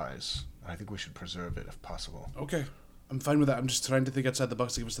surprise. I think we should preserve it if possible. Okay, I'm fine with that. I'm just trying to think outside the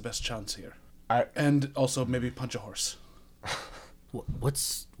box to give us the best chance here. And also maybe punch a horse.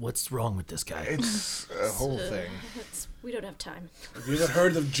 What's wrong with this guy? It's a whole thing. We don't have time. Have you ever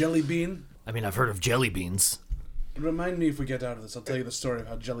heard of Jelly Bean? I mean, I've heard of jelly beans. Remind me if we get out of this. I'll tell you the story of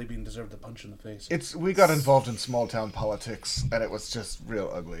how Jelly Bean deserved a punch in the face. We got involved in small town politics, and it was just real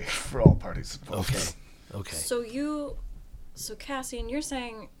ugly for all parties involved. Okay. So Cassian, you're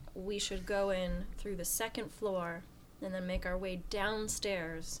saying we should go in through the second floor and then make our way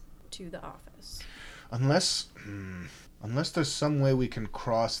downstairs to the office. Unless there's some way we can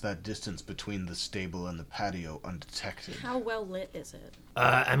cross that distance between the stable and the patio undetected. How well lit is it?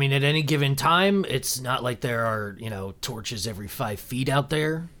 I mean, at any given time, it's not like there are, torches every 5 feet out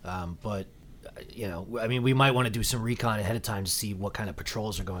there. But, I mean, we might want to do some recon ahead of time to see what kind of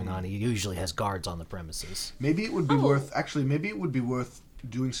patrols are going on. He usually has guards on the premises. maybe it would be worth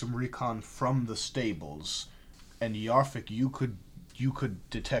doing some recon from the stables, And Yarfik, you could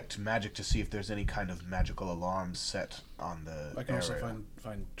detect magic to see if there's any kind of magical alarms set on the I can also area.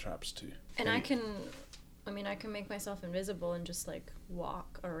 find traps too. And I can make myself invisible and just like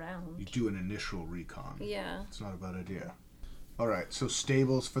walk you around. do an initial recon. Yeah. It's not a bad idea. Alright, so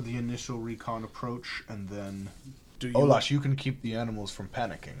stables for the initial recon approach, and then... Do you Olash, you can keep the animals from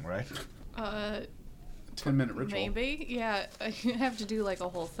panicking, right? 10-minute ritual? Maybe. Yeah, I have to do like a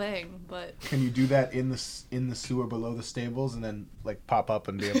whole thing, but Can you do that in the sewer below the stables, and then Pop up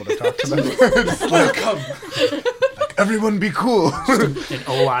and be able to talk to them. Welcome! Everyone be cool. An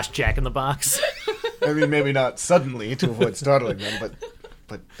Olash Jack in the Box. I mean, maybe not suddenly to avoid startling them,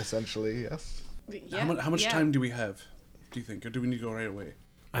 but essentially, yes. yeah. How much yeah. time do we have, do you think? Or do we need to go right away?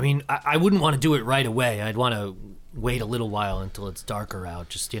 I mean, I wouldn't want to do it right away. I'd want to wait a little while until it's darker out.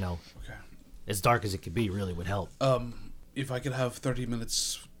 Just, Okay. as dark as it could be really would help. If I could have 30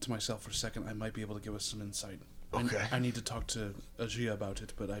 minutes to myself for a second, I might be able to give us some insight. Okay. I need to talk to Ajia about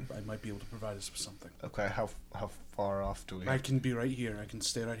it, but I might be able to provide us with something. Okay, how far off do we? I can be right here. I can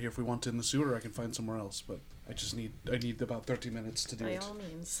stay right here if we want to in the sewer, or I can find somewhere else. But I need about 30 minutes to do By it. all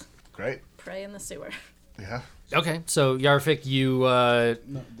means, Great. pray in the sewer. Yeah. Okay, so Yarvik, you... No,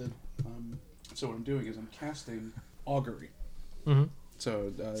 so what I'm doing is I'm casting augury. Mhm.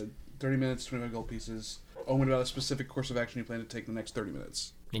 So 30 minutes, 25 gold pieces. Omen about a specific course of action you plan to take in the next 30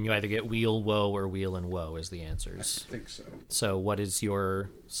 minutes. And you either get wheel, woe, or wheel and woe as the I answers. think so. So what is your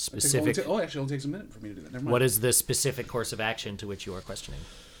Actually, specific... it only takes a minute for me to do that. Never mind. What is the specific course of action to which you are questioning?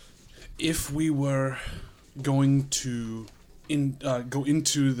 If we were going to go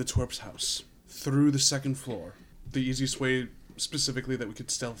into the twerp's house through the second floor, the easiest way specifically that we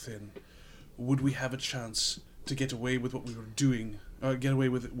could stealth in, would we have a chance to get away with what we were doing, get away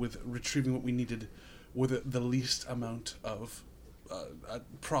with retrieving what we needed with the least amount of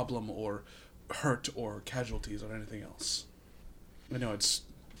problem or hurt or casualties or anything else? I know it's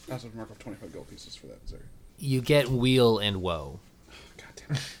that's a mark of 25 gold pieces for that, sorry. You get wheel and woe.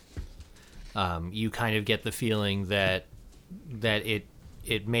 God damn it. You kind of get the feeling that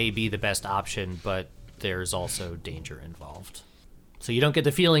it may be the best option, but there's also danger involved. So you don't get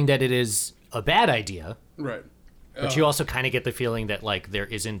the feeling that it is a bad idea, Right. but you also kind of get the feeling that like there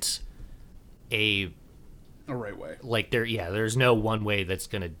isn't a right way. there's no one way that's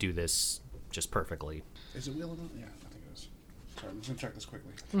gonna do this just perfectly. Is it wheel or not? Yeah, I think it is. Sorry, I'm just gonna check this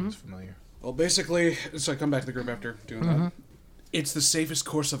quickly. It's familiar. Well, basically, so I come back to the group after doing that. It's the safest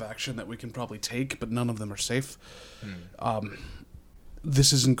course of action that we can probably take, but none of them are safe.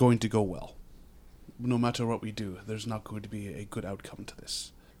 This isn't going to go well. No matter what we do, there's not going to be a good outcome to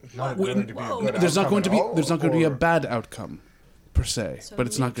this. Not going to be a good There's not outcome going to at be all, there's not going to be a or- bad outcome per se, So but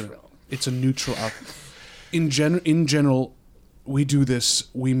it's not going to. neutral. It's a neutral outcome. In general, we do this.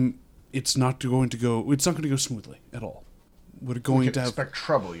 It's not going to go smoothly at all. We're We going can to have. expect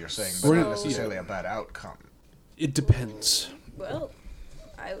trouble, you're saying, but We're- not necessarily a bad outcome. It depends. Well,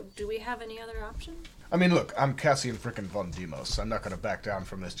 do we have any other option? I mean, look, I'm Cassian frickin' Von Demos. I'm not going to back down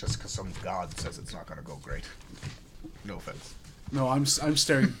from this just because some god says it's not going to go great. No offense. No, I'm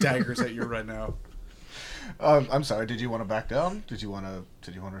staring daggers at you right now. I'm sorry. Did you want to back down? Did you want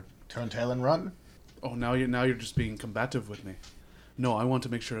to turn tail and run? Oh, now you're just being combative with me. No, I want to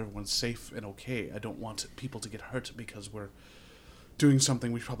make sure everyone's safe and okay. I don't want people to get hurt because we're doing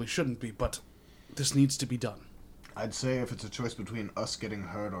something we probably shouldn't be, but this needs to be done. I'd say if it's a choice between us getting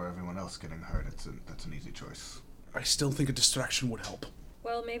hurt or everyone else getting hurt, that's an easy choice. I still think a distraction would help.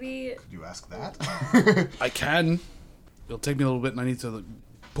 Well, maybe Could you ask that? I can. It'll take me a little bit, and I need to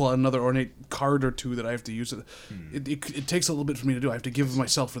pull out another ornate card or two that I have to use. It takes a little bit for me to do. I have to give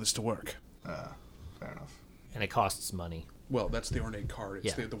myself for this to work. Fair enough. And it costs money. Well, that's the ornate card.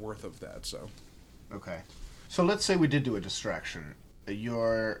 It's Yeah. the worth of that, so. Okay. So let's say we did do a distraction.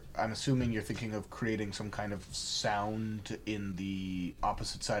 I'm assuming you're thinking of creating some kind of sound in the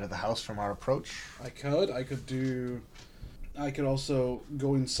opposite side of the house from our approach? I could also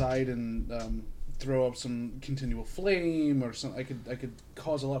go inside and throw up some continual flame or some. I could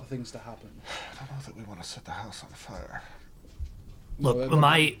cause a lot of things to happen. I don't know that we want to set the house on fire. Look, No,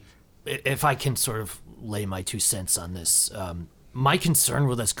 that- if I can sort of lay my 2 cents on this, my concern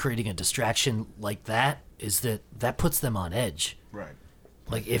with us creating a distraction like that is that puts them on edge. Right.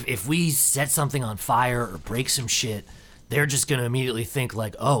 Like, if we set something on fire or break some shit, they're just going to immediately think,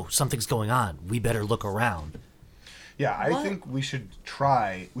 like, oh, something's going on. We better look around. Yeah, I What? think we should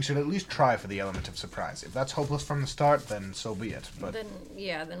at least try for the element of surprise. If that's hopeless from the start, then so be it. But then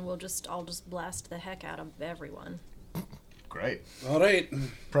I'll just blast the heck out of everyone. great. All right.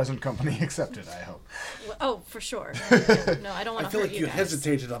 Present company accepted, I hope. Well, oh, for sure. Yeah, no, I don't want I to feel hurt like you guys.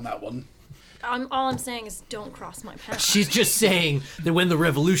 hesitated on that one. All I'm saying is don't cross my path. She's just saying that when the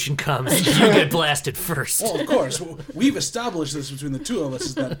revolution comes, you get blasted first. Well, of course, we've established this between the two of us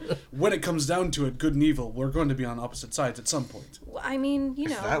is that when it comes down to it, good and evil, we're going to be on opposite sides at some point. Well, I mean,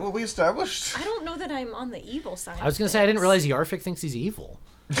 Is that what we established? I don't know that I'm on the evil side. I was going to say, I didn't realize Yarvik thinks he's evil.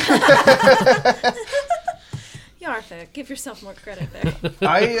 Yarvik, give yourself more credit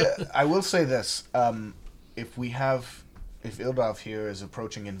there. I will say this: if Ildov here is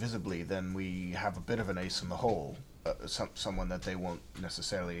approaching invisibly, then we have a bit of an ace in the hole. Someone that they won't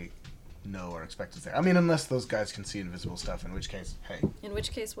necessarily know or expect is there. I mean, unless those guys can see invisible stuff, in which case, hey, In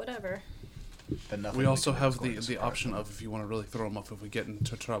which case, whatever. then nothing. We also can do is have going to the surprise option them. of, if you want to really throw them off if we get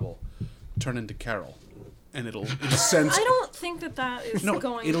into trouble, turn into Carol. and it'll incense. I don't think that is No,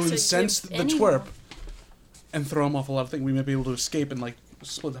 going it'll to incense give the anyone- twerp and throw him off a lot of things. We might be able to escape and like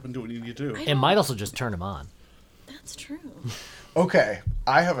split up and do what you need to do. It might also just turn him on. That's true. Okay,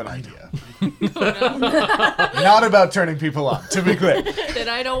 I have an idea. Not about turning people on, to be clear. Then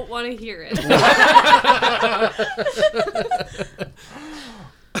I don't want to hear it.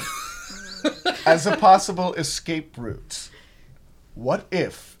 As a possible escape route, what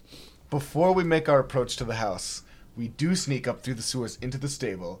if, before we make our approach to the house, we do sneak up through the sewers into the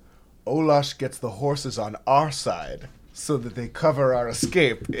stable, Olash gets the horses on our side so that they cover our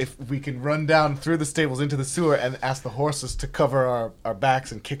escape. If we can run down through the stables into the sewer and ask the horses to cover our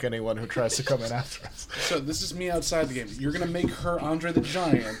backs and kick anyone who tries to come in after us. So this is me outside the game. You're gonna make her Andre the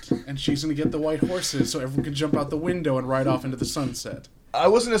Giant, and she's gonna get the white horses so everyone can jump out the window and ride off into the sunset. I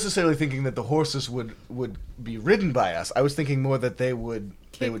wasn't necessarily thinking that the horses would be ridden by us. I was thinking more that they would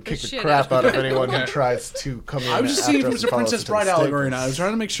kick the shit crap out out of anyone who tries to come in. I was just after seeing if it us was and a follow us Princess into the Bride allegory stables. now. I was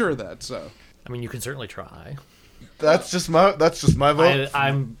trying to make sure of that, so. I mean, you can certainly try. That's just my vote.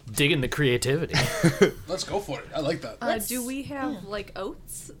 I'm digging the creativity. Let's go for it. I like that. Do we have like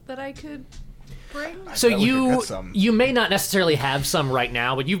oats that I could bring? So bet we could you get some. you may not necessarily have some right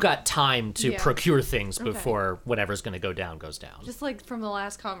now, but you've got time to Yeah. procure things before whatever's going to go down goes down. Just like from the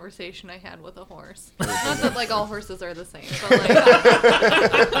last conversation I had with a horse. Not that like all horses are the same, but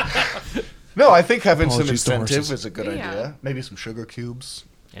like No, I think having Apologies to some incentive horses. is a good Yeah. idea. Maybe some sugar cubes.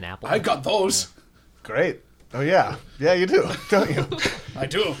 An apple. I got those. Great. Oh yeah, yeah, you do, don't you? I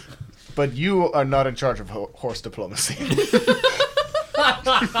do. But you are not in charge of horse diplomacy.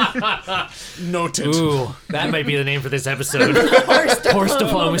 Noted. Ooh, that might be the name for this episode. Horse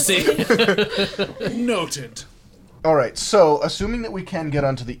diplomacy. Noted. All right. So, assuming that we can get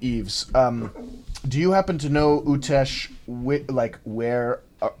onto the eaves, do you happen to know, Utesh, where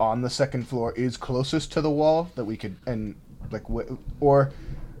on the second floor is closest to the wall that we could or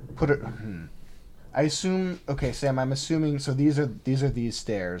put it? I assume. Okay, Sam. I'm assuming. So these are these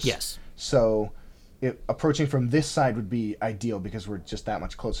stairs. Yes. So, approaching from this side would be ideal because we're just that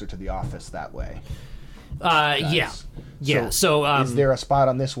much closer to the office that way. Yeah. So, is there a spot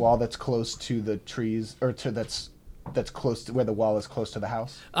on this wall that's close to the trees, or that's close to where the wall is close to the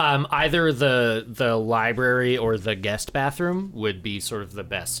house? either the library or the guest bathroom would be sort of the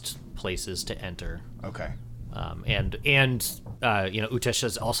best places to enter. Okay. And Utesh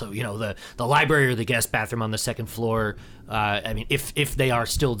says also, the library or the guest bathroom on the second floor. I mean, if they are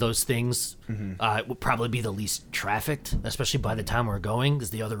still those things, it would probably be the least trafficked, especially by the time we're going, because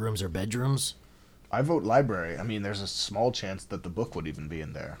the other rooms are bedrooms. I vote library. I mean, there's a small chance that the book would even be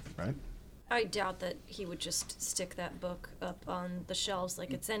in there, right? I doubt that he would just stick that book up on the shelves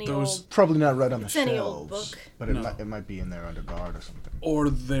like it's any Those- old. Probably not right on the It's any old shelves, book. but it might be in there under guard or something. Or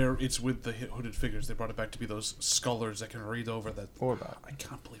it's with the hooded figures. They brought it back to be those scholars that can read over that. Or that. I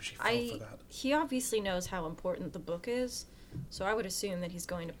can't believe she fell for that. He obviously knows how important the book is, so I would assume that he's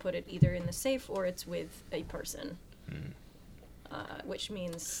going to put it either in the safe or it's with a person. Which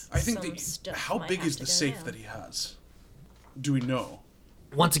means I think some stuff how might big have is to the go safe down. that he has? Do we know?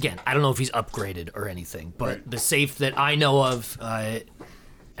 Once again, I don't know if he's upgraded or anything, but Right. the safe that I know of, I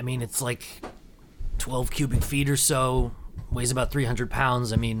mean, it's like 12 cubic feet or so, weighs about 300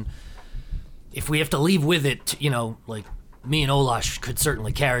 pounds. I mean, if we have to leave with it, like me and Olash could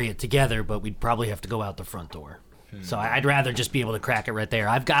certainly carry it together, but we'd probably have to go out the front door. So I'd rather just be able to crack it right there.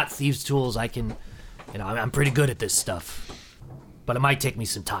 I've got thieves' tools. I can, I'm pretty good at this stuff. But it might take me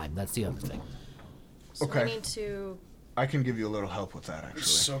some time. That's the other thing. So Okay. I need to. I can give you a little help with that, actually.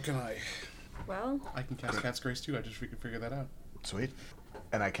 So can I. Well, I can cast Cat's Grace too. We can figure that out. Sweet.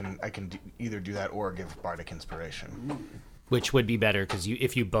 And I can either do that or give Bardic Inspiration. Which would be better, because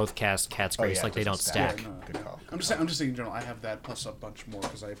if you both cast Cat's Grace, yeah, like they it don't doesn't stack. Yeah, no. Good call. I'm just saying in general. I have that plus a bunch more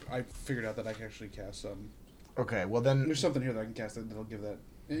because I figured out that I can actually cast. Okay, well then. There's something here that I can cast that'll give that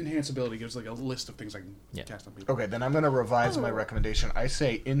enhance ability. Gives like a list of things I can Yeah. cast on people. Okay, then I'm going to revise my recommendation. I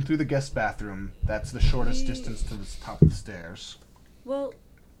say in through the guest bathroom. That's the shortest distance to the top of the stairs. well.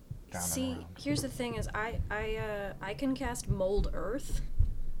 Down and See, around. here's the thing: is I can cast Mold Earth.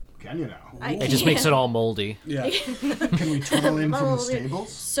 Can you now? It just makes it all moldy. Yeah. Can we tunnel in from the Mold-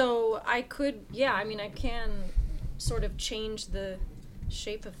 stables? So I could, yeah. I mean, I can sort of change the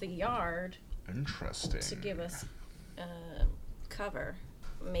shape of the yard Interesting. to give us cover.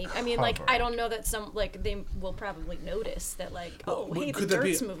 Maybe I mean, like, Cover. I don't know that they will probably notice that, like, oh, But hey, the could that be-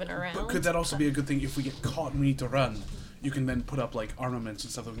 dirt's moving around. But could that also be a good thing if we get caught and we need to run? You can then put up like armaments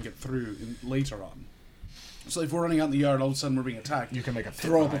and stuff that we can get through later on. So if we're running out in the yard, all of a sudden we're being attacked. You can make a pit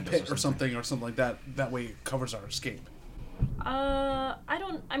throw up a behind us pit or or something like that. That way it covers our escape.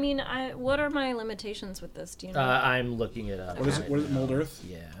 What are my limitations with this? Do you know? I'm looking it up. What is it? What is it? Mold Earth?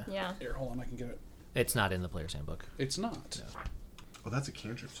 Yeah. Yeah. Here, hold on, I can get it. It's not in the player's handbook. It's not. Well, that's a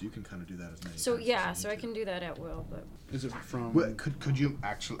cantrip, so you can kind of do that as many So times yeah, as you so I need to. can do that at will, but Is it from? Well, could you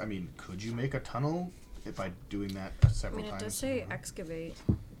actually? I mean, could you make a tunnel by doing that several times? it does say excavate.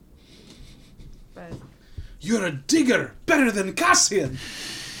 But You're a digger, better than Cassian.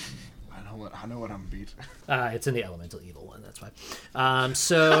 I know what I'm beat. It's in the elemental evil one. That's why.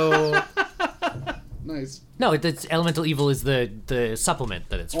 So Nice. no, it's elemental evil is the supplement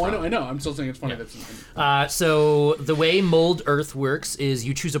that it's. Oh, from. I know. I'm still saying it's funny. That's. So the way Mold Earth works is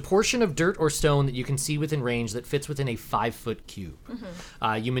you choose a portion of dirt or stone that you can see within range that fits within a 5-foot cube.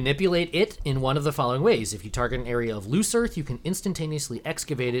 You manipulate it in one of the following ways. If you target an area of loose earth, you can instantaneously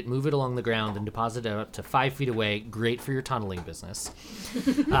excavate it, move it along the ground, and deposit it up to 5 feet away. Great for your tunneling business.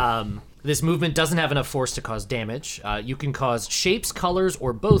 This movement doesn't have enough force to cause damage. You can cause shapes, colors,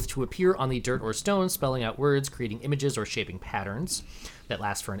 or both to appear on the dirt or stone, spelling out words, creating images, or shaping patterns that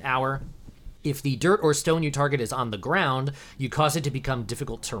last for an hour. If the dirt or stone you target is on the ground, you cause it to become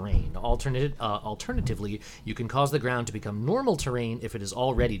difficult terrain. Alternatively, you can cause the ground to become normal terrain if it is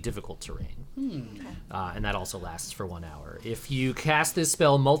already difficult terrain. And that also lasts for 1 hour. If you cast this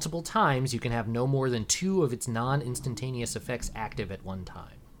spell multiple times, you can have no more than 2 of its non-instantaneous effects active at one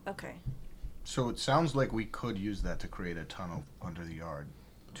time. okay. So it sounds like we could use that to create a tunnel under the yard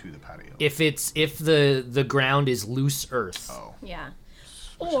to the patio. If the ground is loose earth. Oh. Yeah.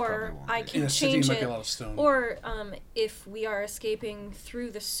 probably Or won't I be. can In a city, change might be it. a lot of stone. Or if we are escaping through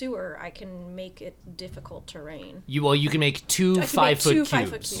the sewer, I can make it difficult terrain. You can make 2 I can 5-foot make two cubes.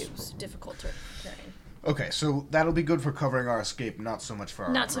 5-foot cubes. Difficult terrain. Okay, so that'll be good for covering our escape, not so much for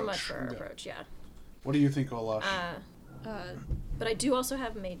our Not so approach. much for our approach, yeah. What do you think, Olaf? But I do also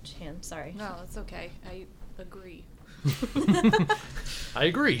have mage hand. Sorry. No, it's okay. I agree. I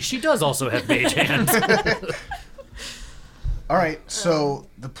agree. She does also have mage hands. All right, so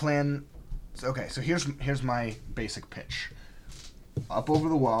the plan. Okay, so here's my basic pitch. Up over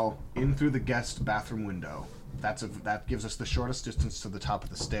the wall, in through the guest bathroom window. That gives us the shortest distance to the top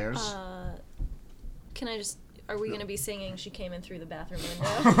of the stairs. Can I just... Are we going to be singing She Came In Through the Bathroom Window?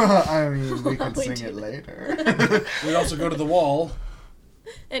 I mean, we can we sing do it that. later. We'd also go to the wall.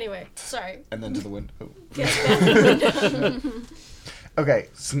 Anyway, sorry. And then to the window. Guest bathroom window. Okay,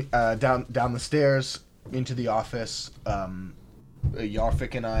 down the stairs into the office.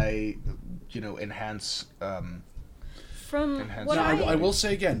 Yarfik and I, enhance. From Enhance what your Now, I... I will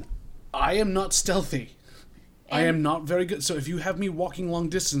say again, I am not stealthy. I am not very good. So if you have me walking long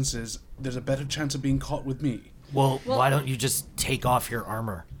distances, there's a better chance of being caught with me. Well, why don't you just take off your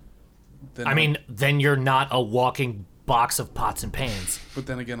armor? Then I mean, then you're not a walking box of pots and pans. But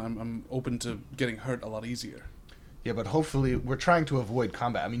then again, I'm open to getting hurt a lot easier. Yeah, but hopefully we're trying to avoid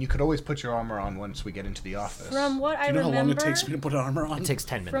combat. I mean, you could always put your armor on once we get into the office. From what Do I you know remember... how long it takes me to put armor on? It takes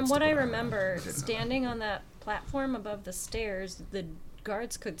 10 minutes. From what to I put on. remember, standing on that platform above the stairs, the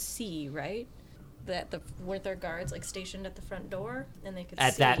guards could see, right? Weren't there guards stationed at the front door, and they could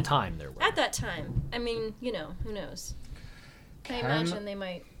At see? that time, there were. At that time, I mean, who knows? I imagine they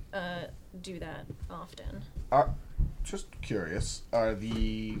might do that often. Just curious, are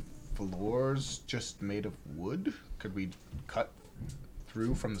the floors just made of wood? Could we cut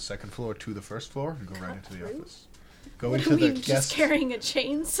through from the second floor to the first floor and go right into the office? Go What into are we the just guest carrying a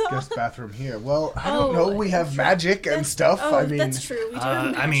chainsaw? guest bathroom here. Well, I don't know. We have magic and stuff. Oh, I mean, that's true. We do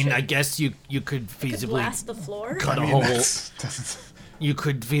have I mean, magic. I guess you could Could feasibly blast the floor. cut a I mean, hole. that's- You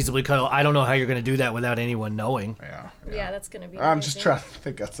could feasibly cut. I don't know how you're going to do that without anyone knowing. yeah. Yeah, that's gonna be. I'm just amazing. trying to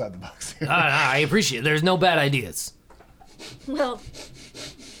think outside the box here. I appreciate it. There's no bad ideas. Well,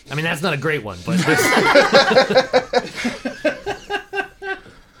 I mean, that's not a great one, but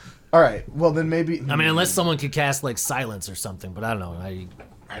All right. Well, then maybe. I mean, unless someone could cast silence or something, but I don't know.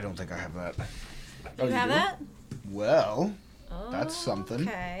 I don't think I have that. you have that? Well, that's something.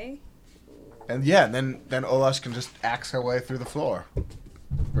 Okay. And yeah, then Olash can just axe her way through the floor,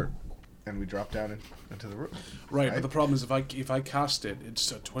 and we drop down into the room. Right, but the problem is if I cast it, it's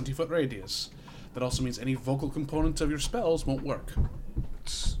a 20-foot radius. That also means any vocal components of your spells won't work.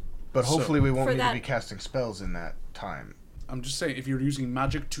 But hopefully we won't For need to that- be casting spells in that time. I'm just saying, if you're using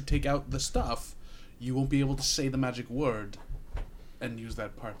magic to take out the stuff, you won't be able to say the magic word and use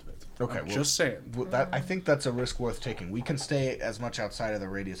that part of it. Okay, I'm well- just saying. Well, I think that's a risk worth taking. We can stay as much outside of the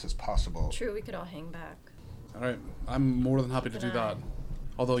radius as possible. True, we could all hang back. All right, I'm more than happy to Keep an do that. eye.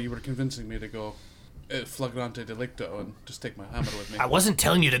 Although you were convincing me to go flagrante delicto and just take my hammer with me. I wasn't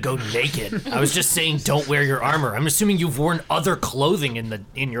telling you to go naked. I was just saying don't wear your armor. I'm assuming you've worn other clothing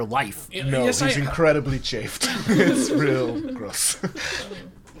in your life. No, Yes, he's incredibly chafed. It's real gross.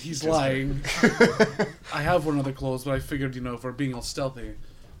 He's lying. I have one other clothes, but I figured, if we're being all stealthy,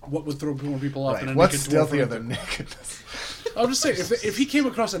 what would throw more people off than a What's naked dwarf? stealthier than nakedness? I'll just say, if he came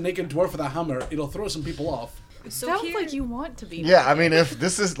across a naked dwarf with a hammer, it'll throw some people off. So Sounds here, like you want to be. Yeah, I mean, if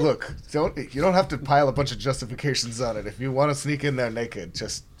this is you don't have to pile a bunch of justifications on it. If you want to sneak in there naked,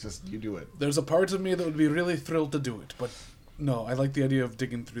 just you do it. There's a part of me that would be really thrilled to do it, but no, I like the idea of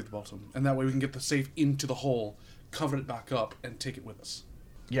digging through the bottom, and that way we can get the safe into the hole, cover it back up, and take it with us.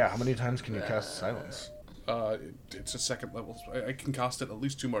 Yeah, how many times can you cast silence? It's a second level. I can cast it at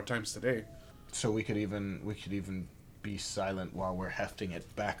least 2 more times today. So we could even be silent while we're hefting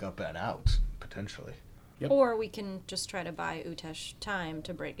it back up and out potentially. Yep. or we can just try to buy Utesh time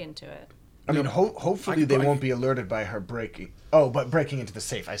to break into it. I mean, hopefully they won't be alerted by her breaking. Oh, but breaking into the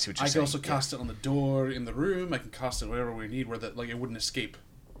safe. I see what you're I saying. can also cast it on the door in the room. I can cast it wherever we need, where it wouldn't escape.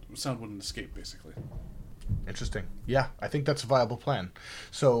 Sound wouldn't escape, basically. Interesting. Yeah, I think that's a viable plan.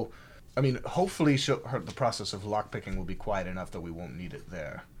 So, I mean, hopefully the process of lockpicking will be quiet enough that we won't need it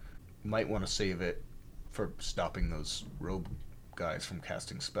there. Might want to save it for stopping those rogue guys from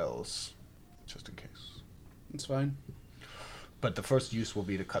casting spells, just in case. It's fine. But the first use will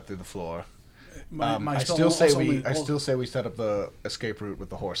be to cut through the floor. My I spell still say we set up the escape route with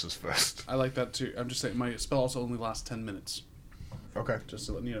the horses first. I like that too. I'm just saying my spell also only lasts 10 minutes. Okay. Just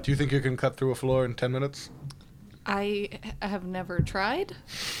to let you know. Do you think you can cut through a floor in 10 minutes? I have never tried.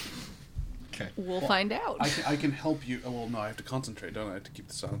 Okay. We'll find out. I can help you. Oh, well, no, I have to concentrate, don't I? I have to keep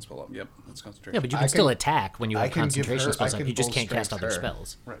the silence spell up. Yep, let's concentrate. Yeah, but you I can still can- attack when you I have can give concentration her- spells I up. can You just full can't cast strength other her.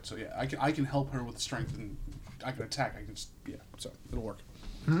 spells. Right, so yeah, I can help her with strength, and I can attack. I can just, so it'll work.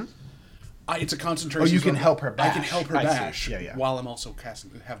 It's a concentration. Oh, you can spell. help her I can bash. help her I see. bash Yeah. while I'm also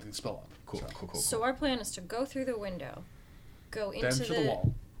having the spell up. Cool, So, cool. So our plan is to go through the window, go into Then to the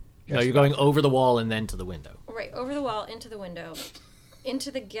wall. No, you're going over the wall and then to the window. Right, over the wall, into the window, into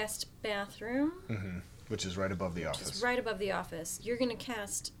the guest bathroom, Which is right above the office. just right above the office. You're going to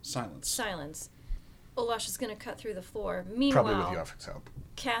cast Silence. silence. Olash is going to cut through the floor. Probably with Meanwhile, Yarvik's help.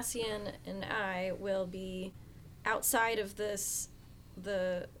 Cassian and I will be outside of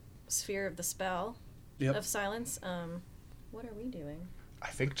the sphere of the spell Yep. of silence. What are we doing? I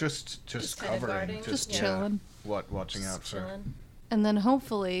think just Just kinda covering. guarding? Just Yeah. chilling. Watching out Just for. chilling. And then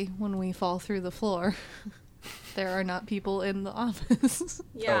hopefully, when we fall through the floor, there are not people in the office.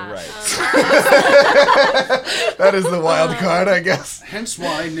 Yeah. right. um, That is the wild card, I guess. Hence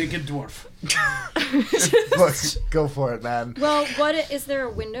why naked dwarf. Look, go for it, man. well, is there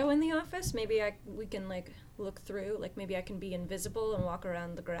a window in the office? Maybe we can look through. Maybe I can be invisible and walk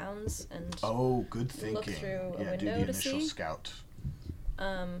around the grounds and. Oh, good thinking. Look through a yeah, do window the to initial see? scout.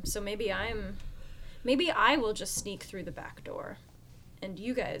 So maybe I will just sneak through the back door, and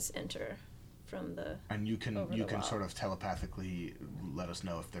you guys enter from the. And you can Over the wall. sort of telepathically let us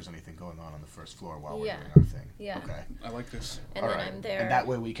know if there's anything going on the first floor while we're Yeah. doing our thing. Yeah. Okay. I like this. And All then right. I'm there. And that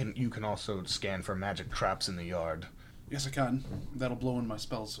way you can also scan for magic traps in the yard. Yes, I can. That'll blow in my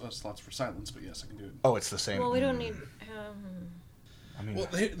spells slots for silence, but yes, I can do it. Oh, it's the same. Well, we don't need. I mean, Well,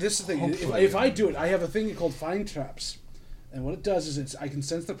 this is the thing. Hopefully. If I do it, I have a thing called Find Traps. And what it does is I can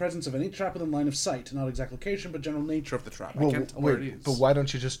sense the presence of any trap within line of sight, not exact location, but general nature of the trap. I can't tell where it is. but why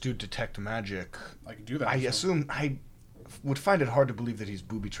don't you just do detect magic? I can do that. I as well. assume I would find it hard to believe that he's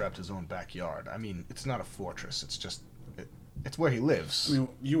booby trapped his own backyard. I mean, it's not a fortress. It's just it's where he lives. I mean,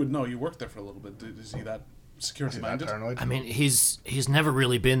 you would know. You worked there for a little bit. Is he that Is security he that minded? paranoid? I mean, he's never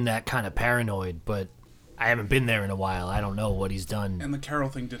really been that kind of paranoid, but I haven't been there in a while. I don't know what he's done. And the Carol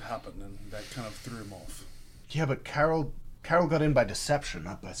thing did happen, and that kind of threw him off. Yeah, but Carol got in by deception,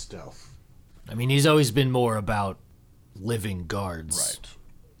 not by stealth. I mean, he's always been more about living guards.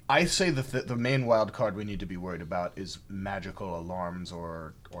 Right. I say that the main wild card we need to be worried about is magical alarms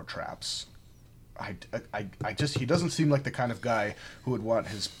or traps. He doesn't seem like the kind of guy who would want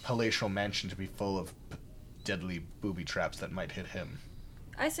his palatial mansion to be full of deadly booby traps that might hit him.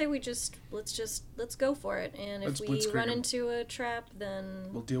 I say let's go for it, and Let's if we blitzkrieg run him. into a trap, then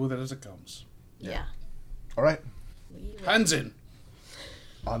We'll deal with it as it comes. yeah. All right. Hands in.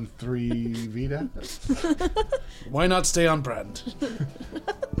 On 3 Vita. Why not stay on brand?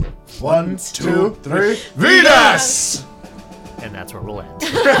 1, 2, 3. Vidas! And that's where we'll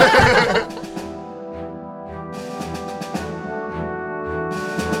end.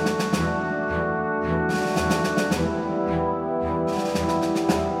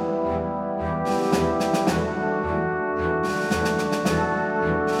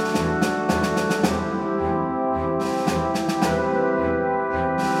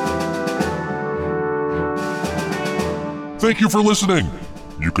 Thank you for listening.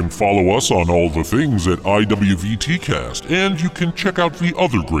 You can follow us on all the things at IWVTcast, and you can check out the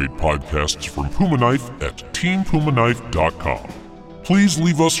other great podcasts from Puma Knife at teampumaknife.com. Please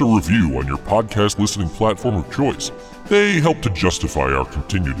leave us a review on your podcast listening platform of choice. They help to justify our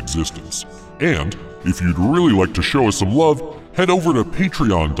continued existence. And if you'd really like to show us some love, head over to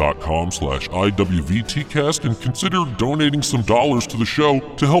patreon.com/IWVTcast and consider donating some dollars to the show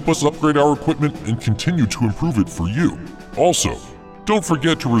to help us upgrade our equipment and continue to improve it for you. Also, don't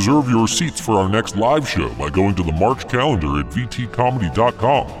forget to reserve your seats for our next live show by going to the March calendar at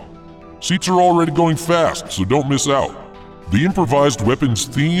vtcomedy.com. Seats are already going fast, so don't miss out. The improvised weapons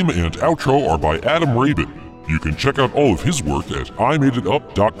theme and outro are by Adam Rabin. You can check out all of his work at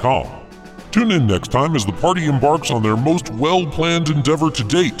imadeitup.com. Tune in next time as the party embarks on their most well-planned endeavor to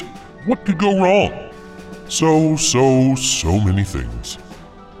date. What could go wrong? So many things.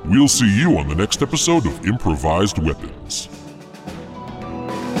 We'll see you on the next episode of Improvised Weapons.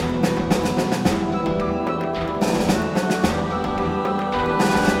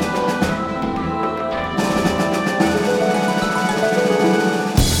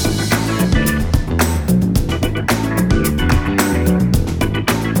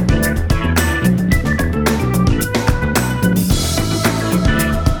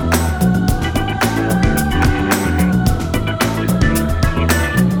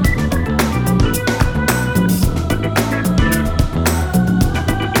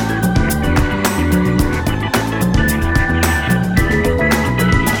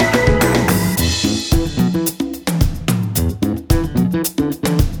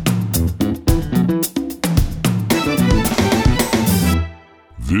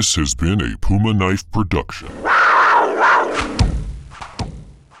 This has been a Puma Knife production.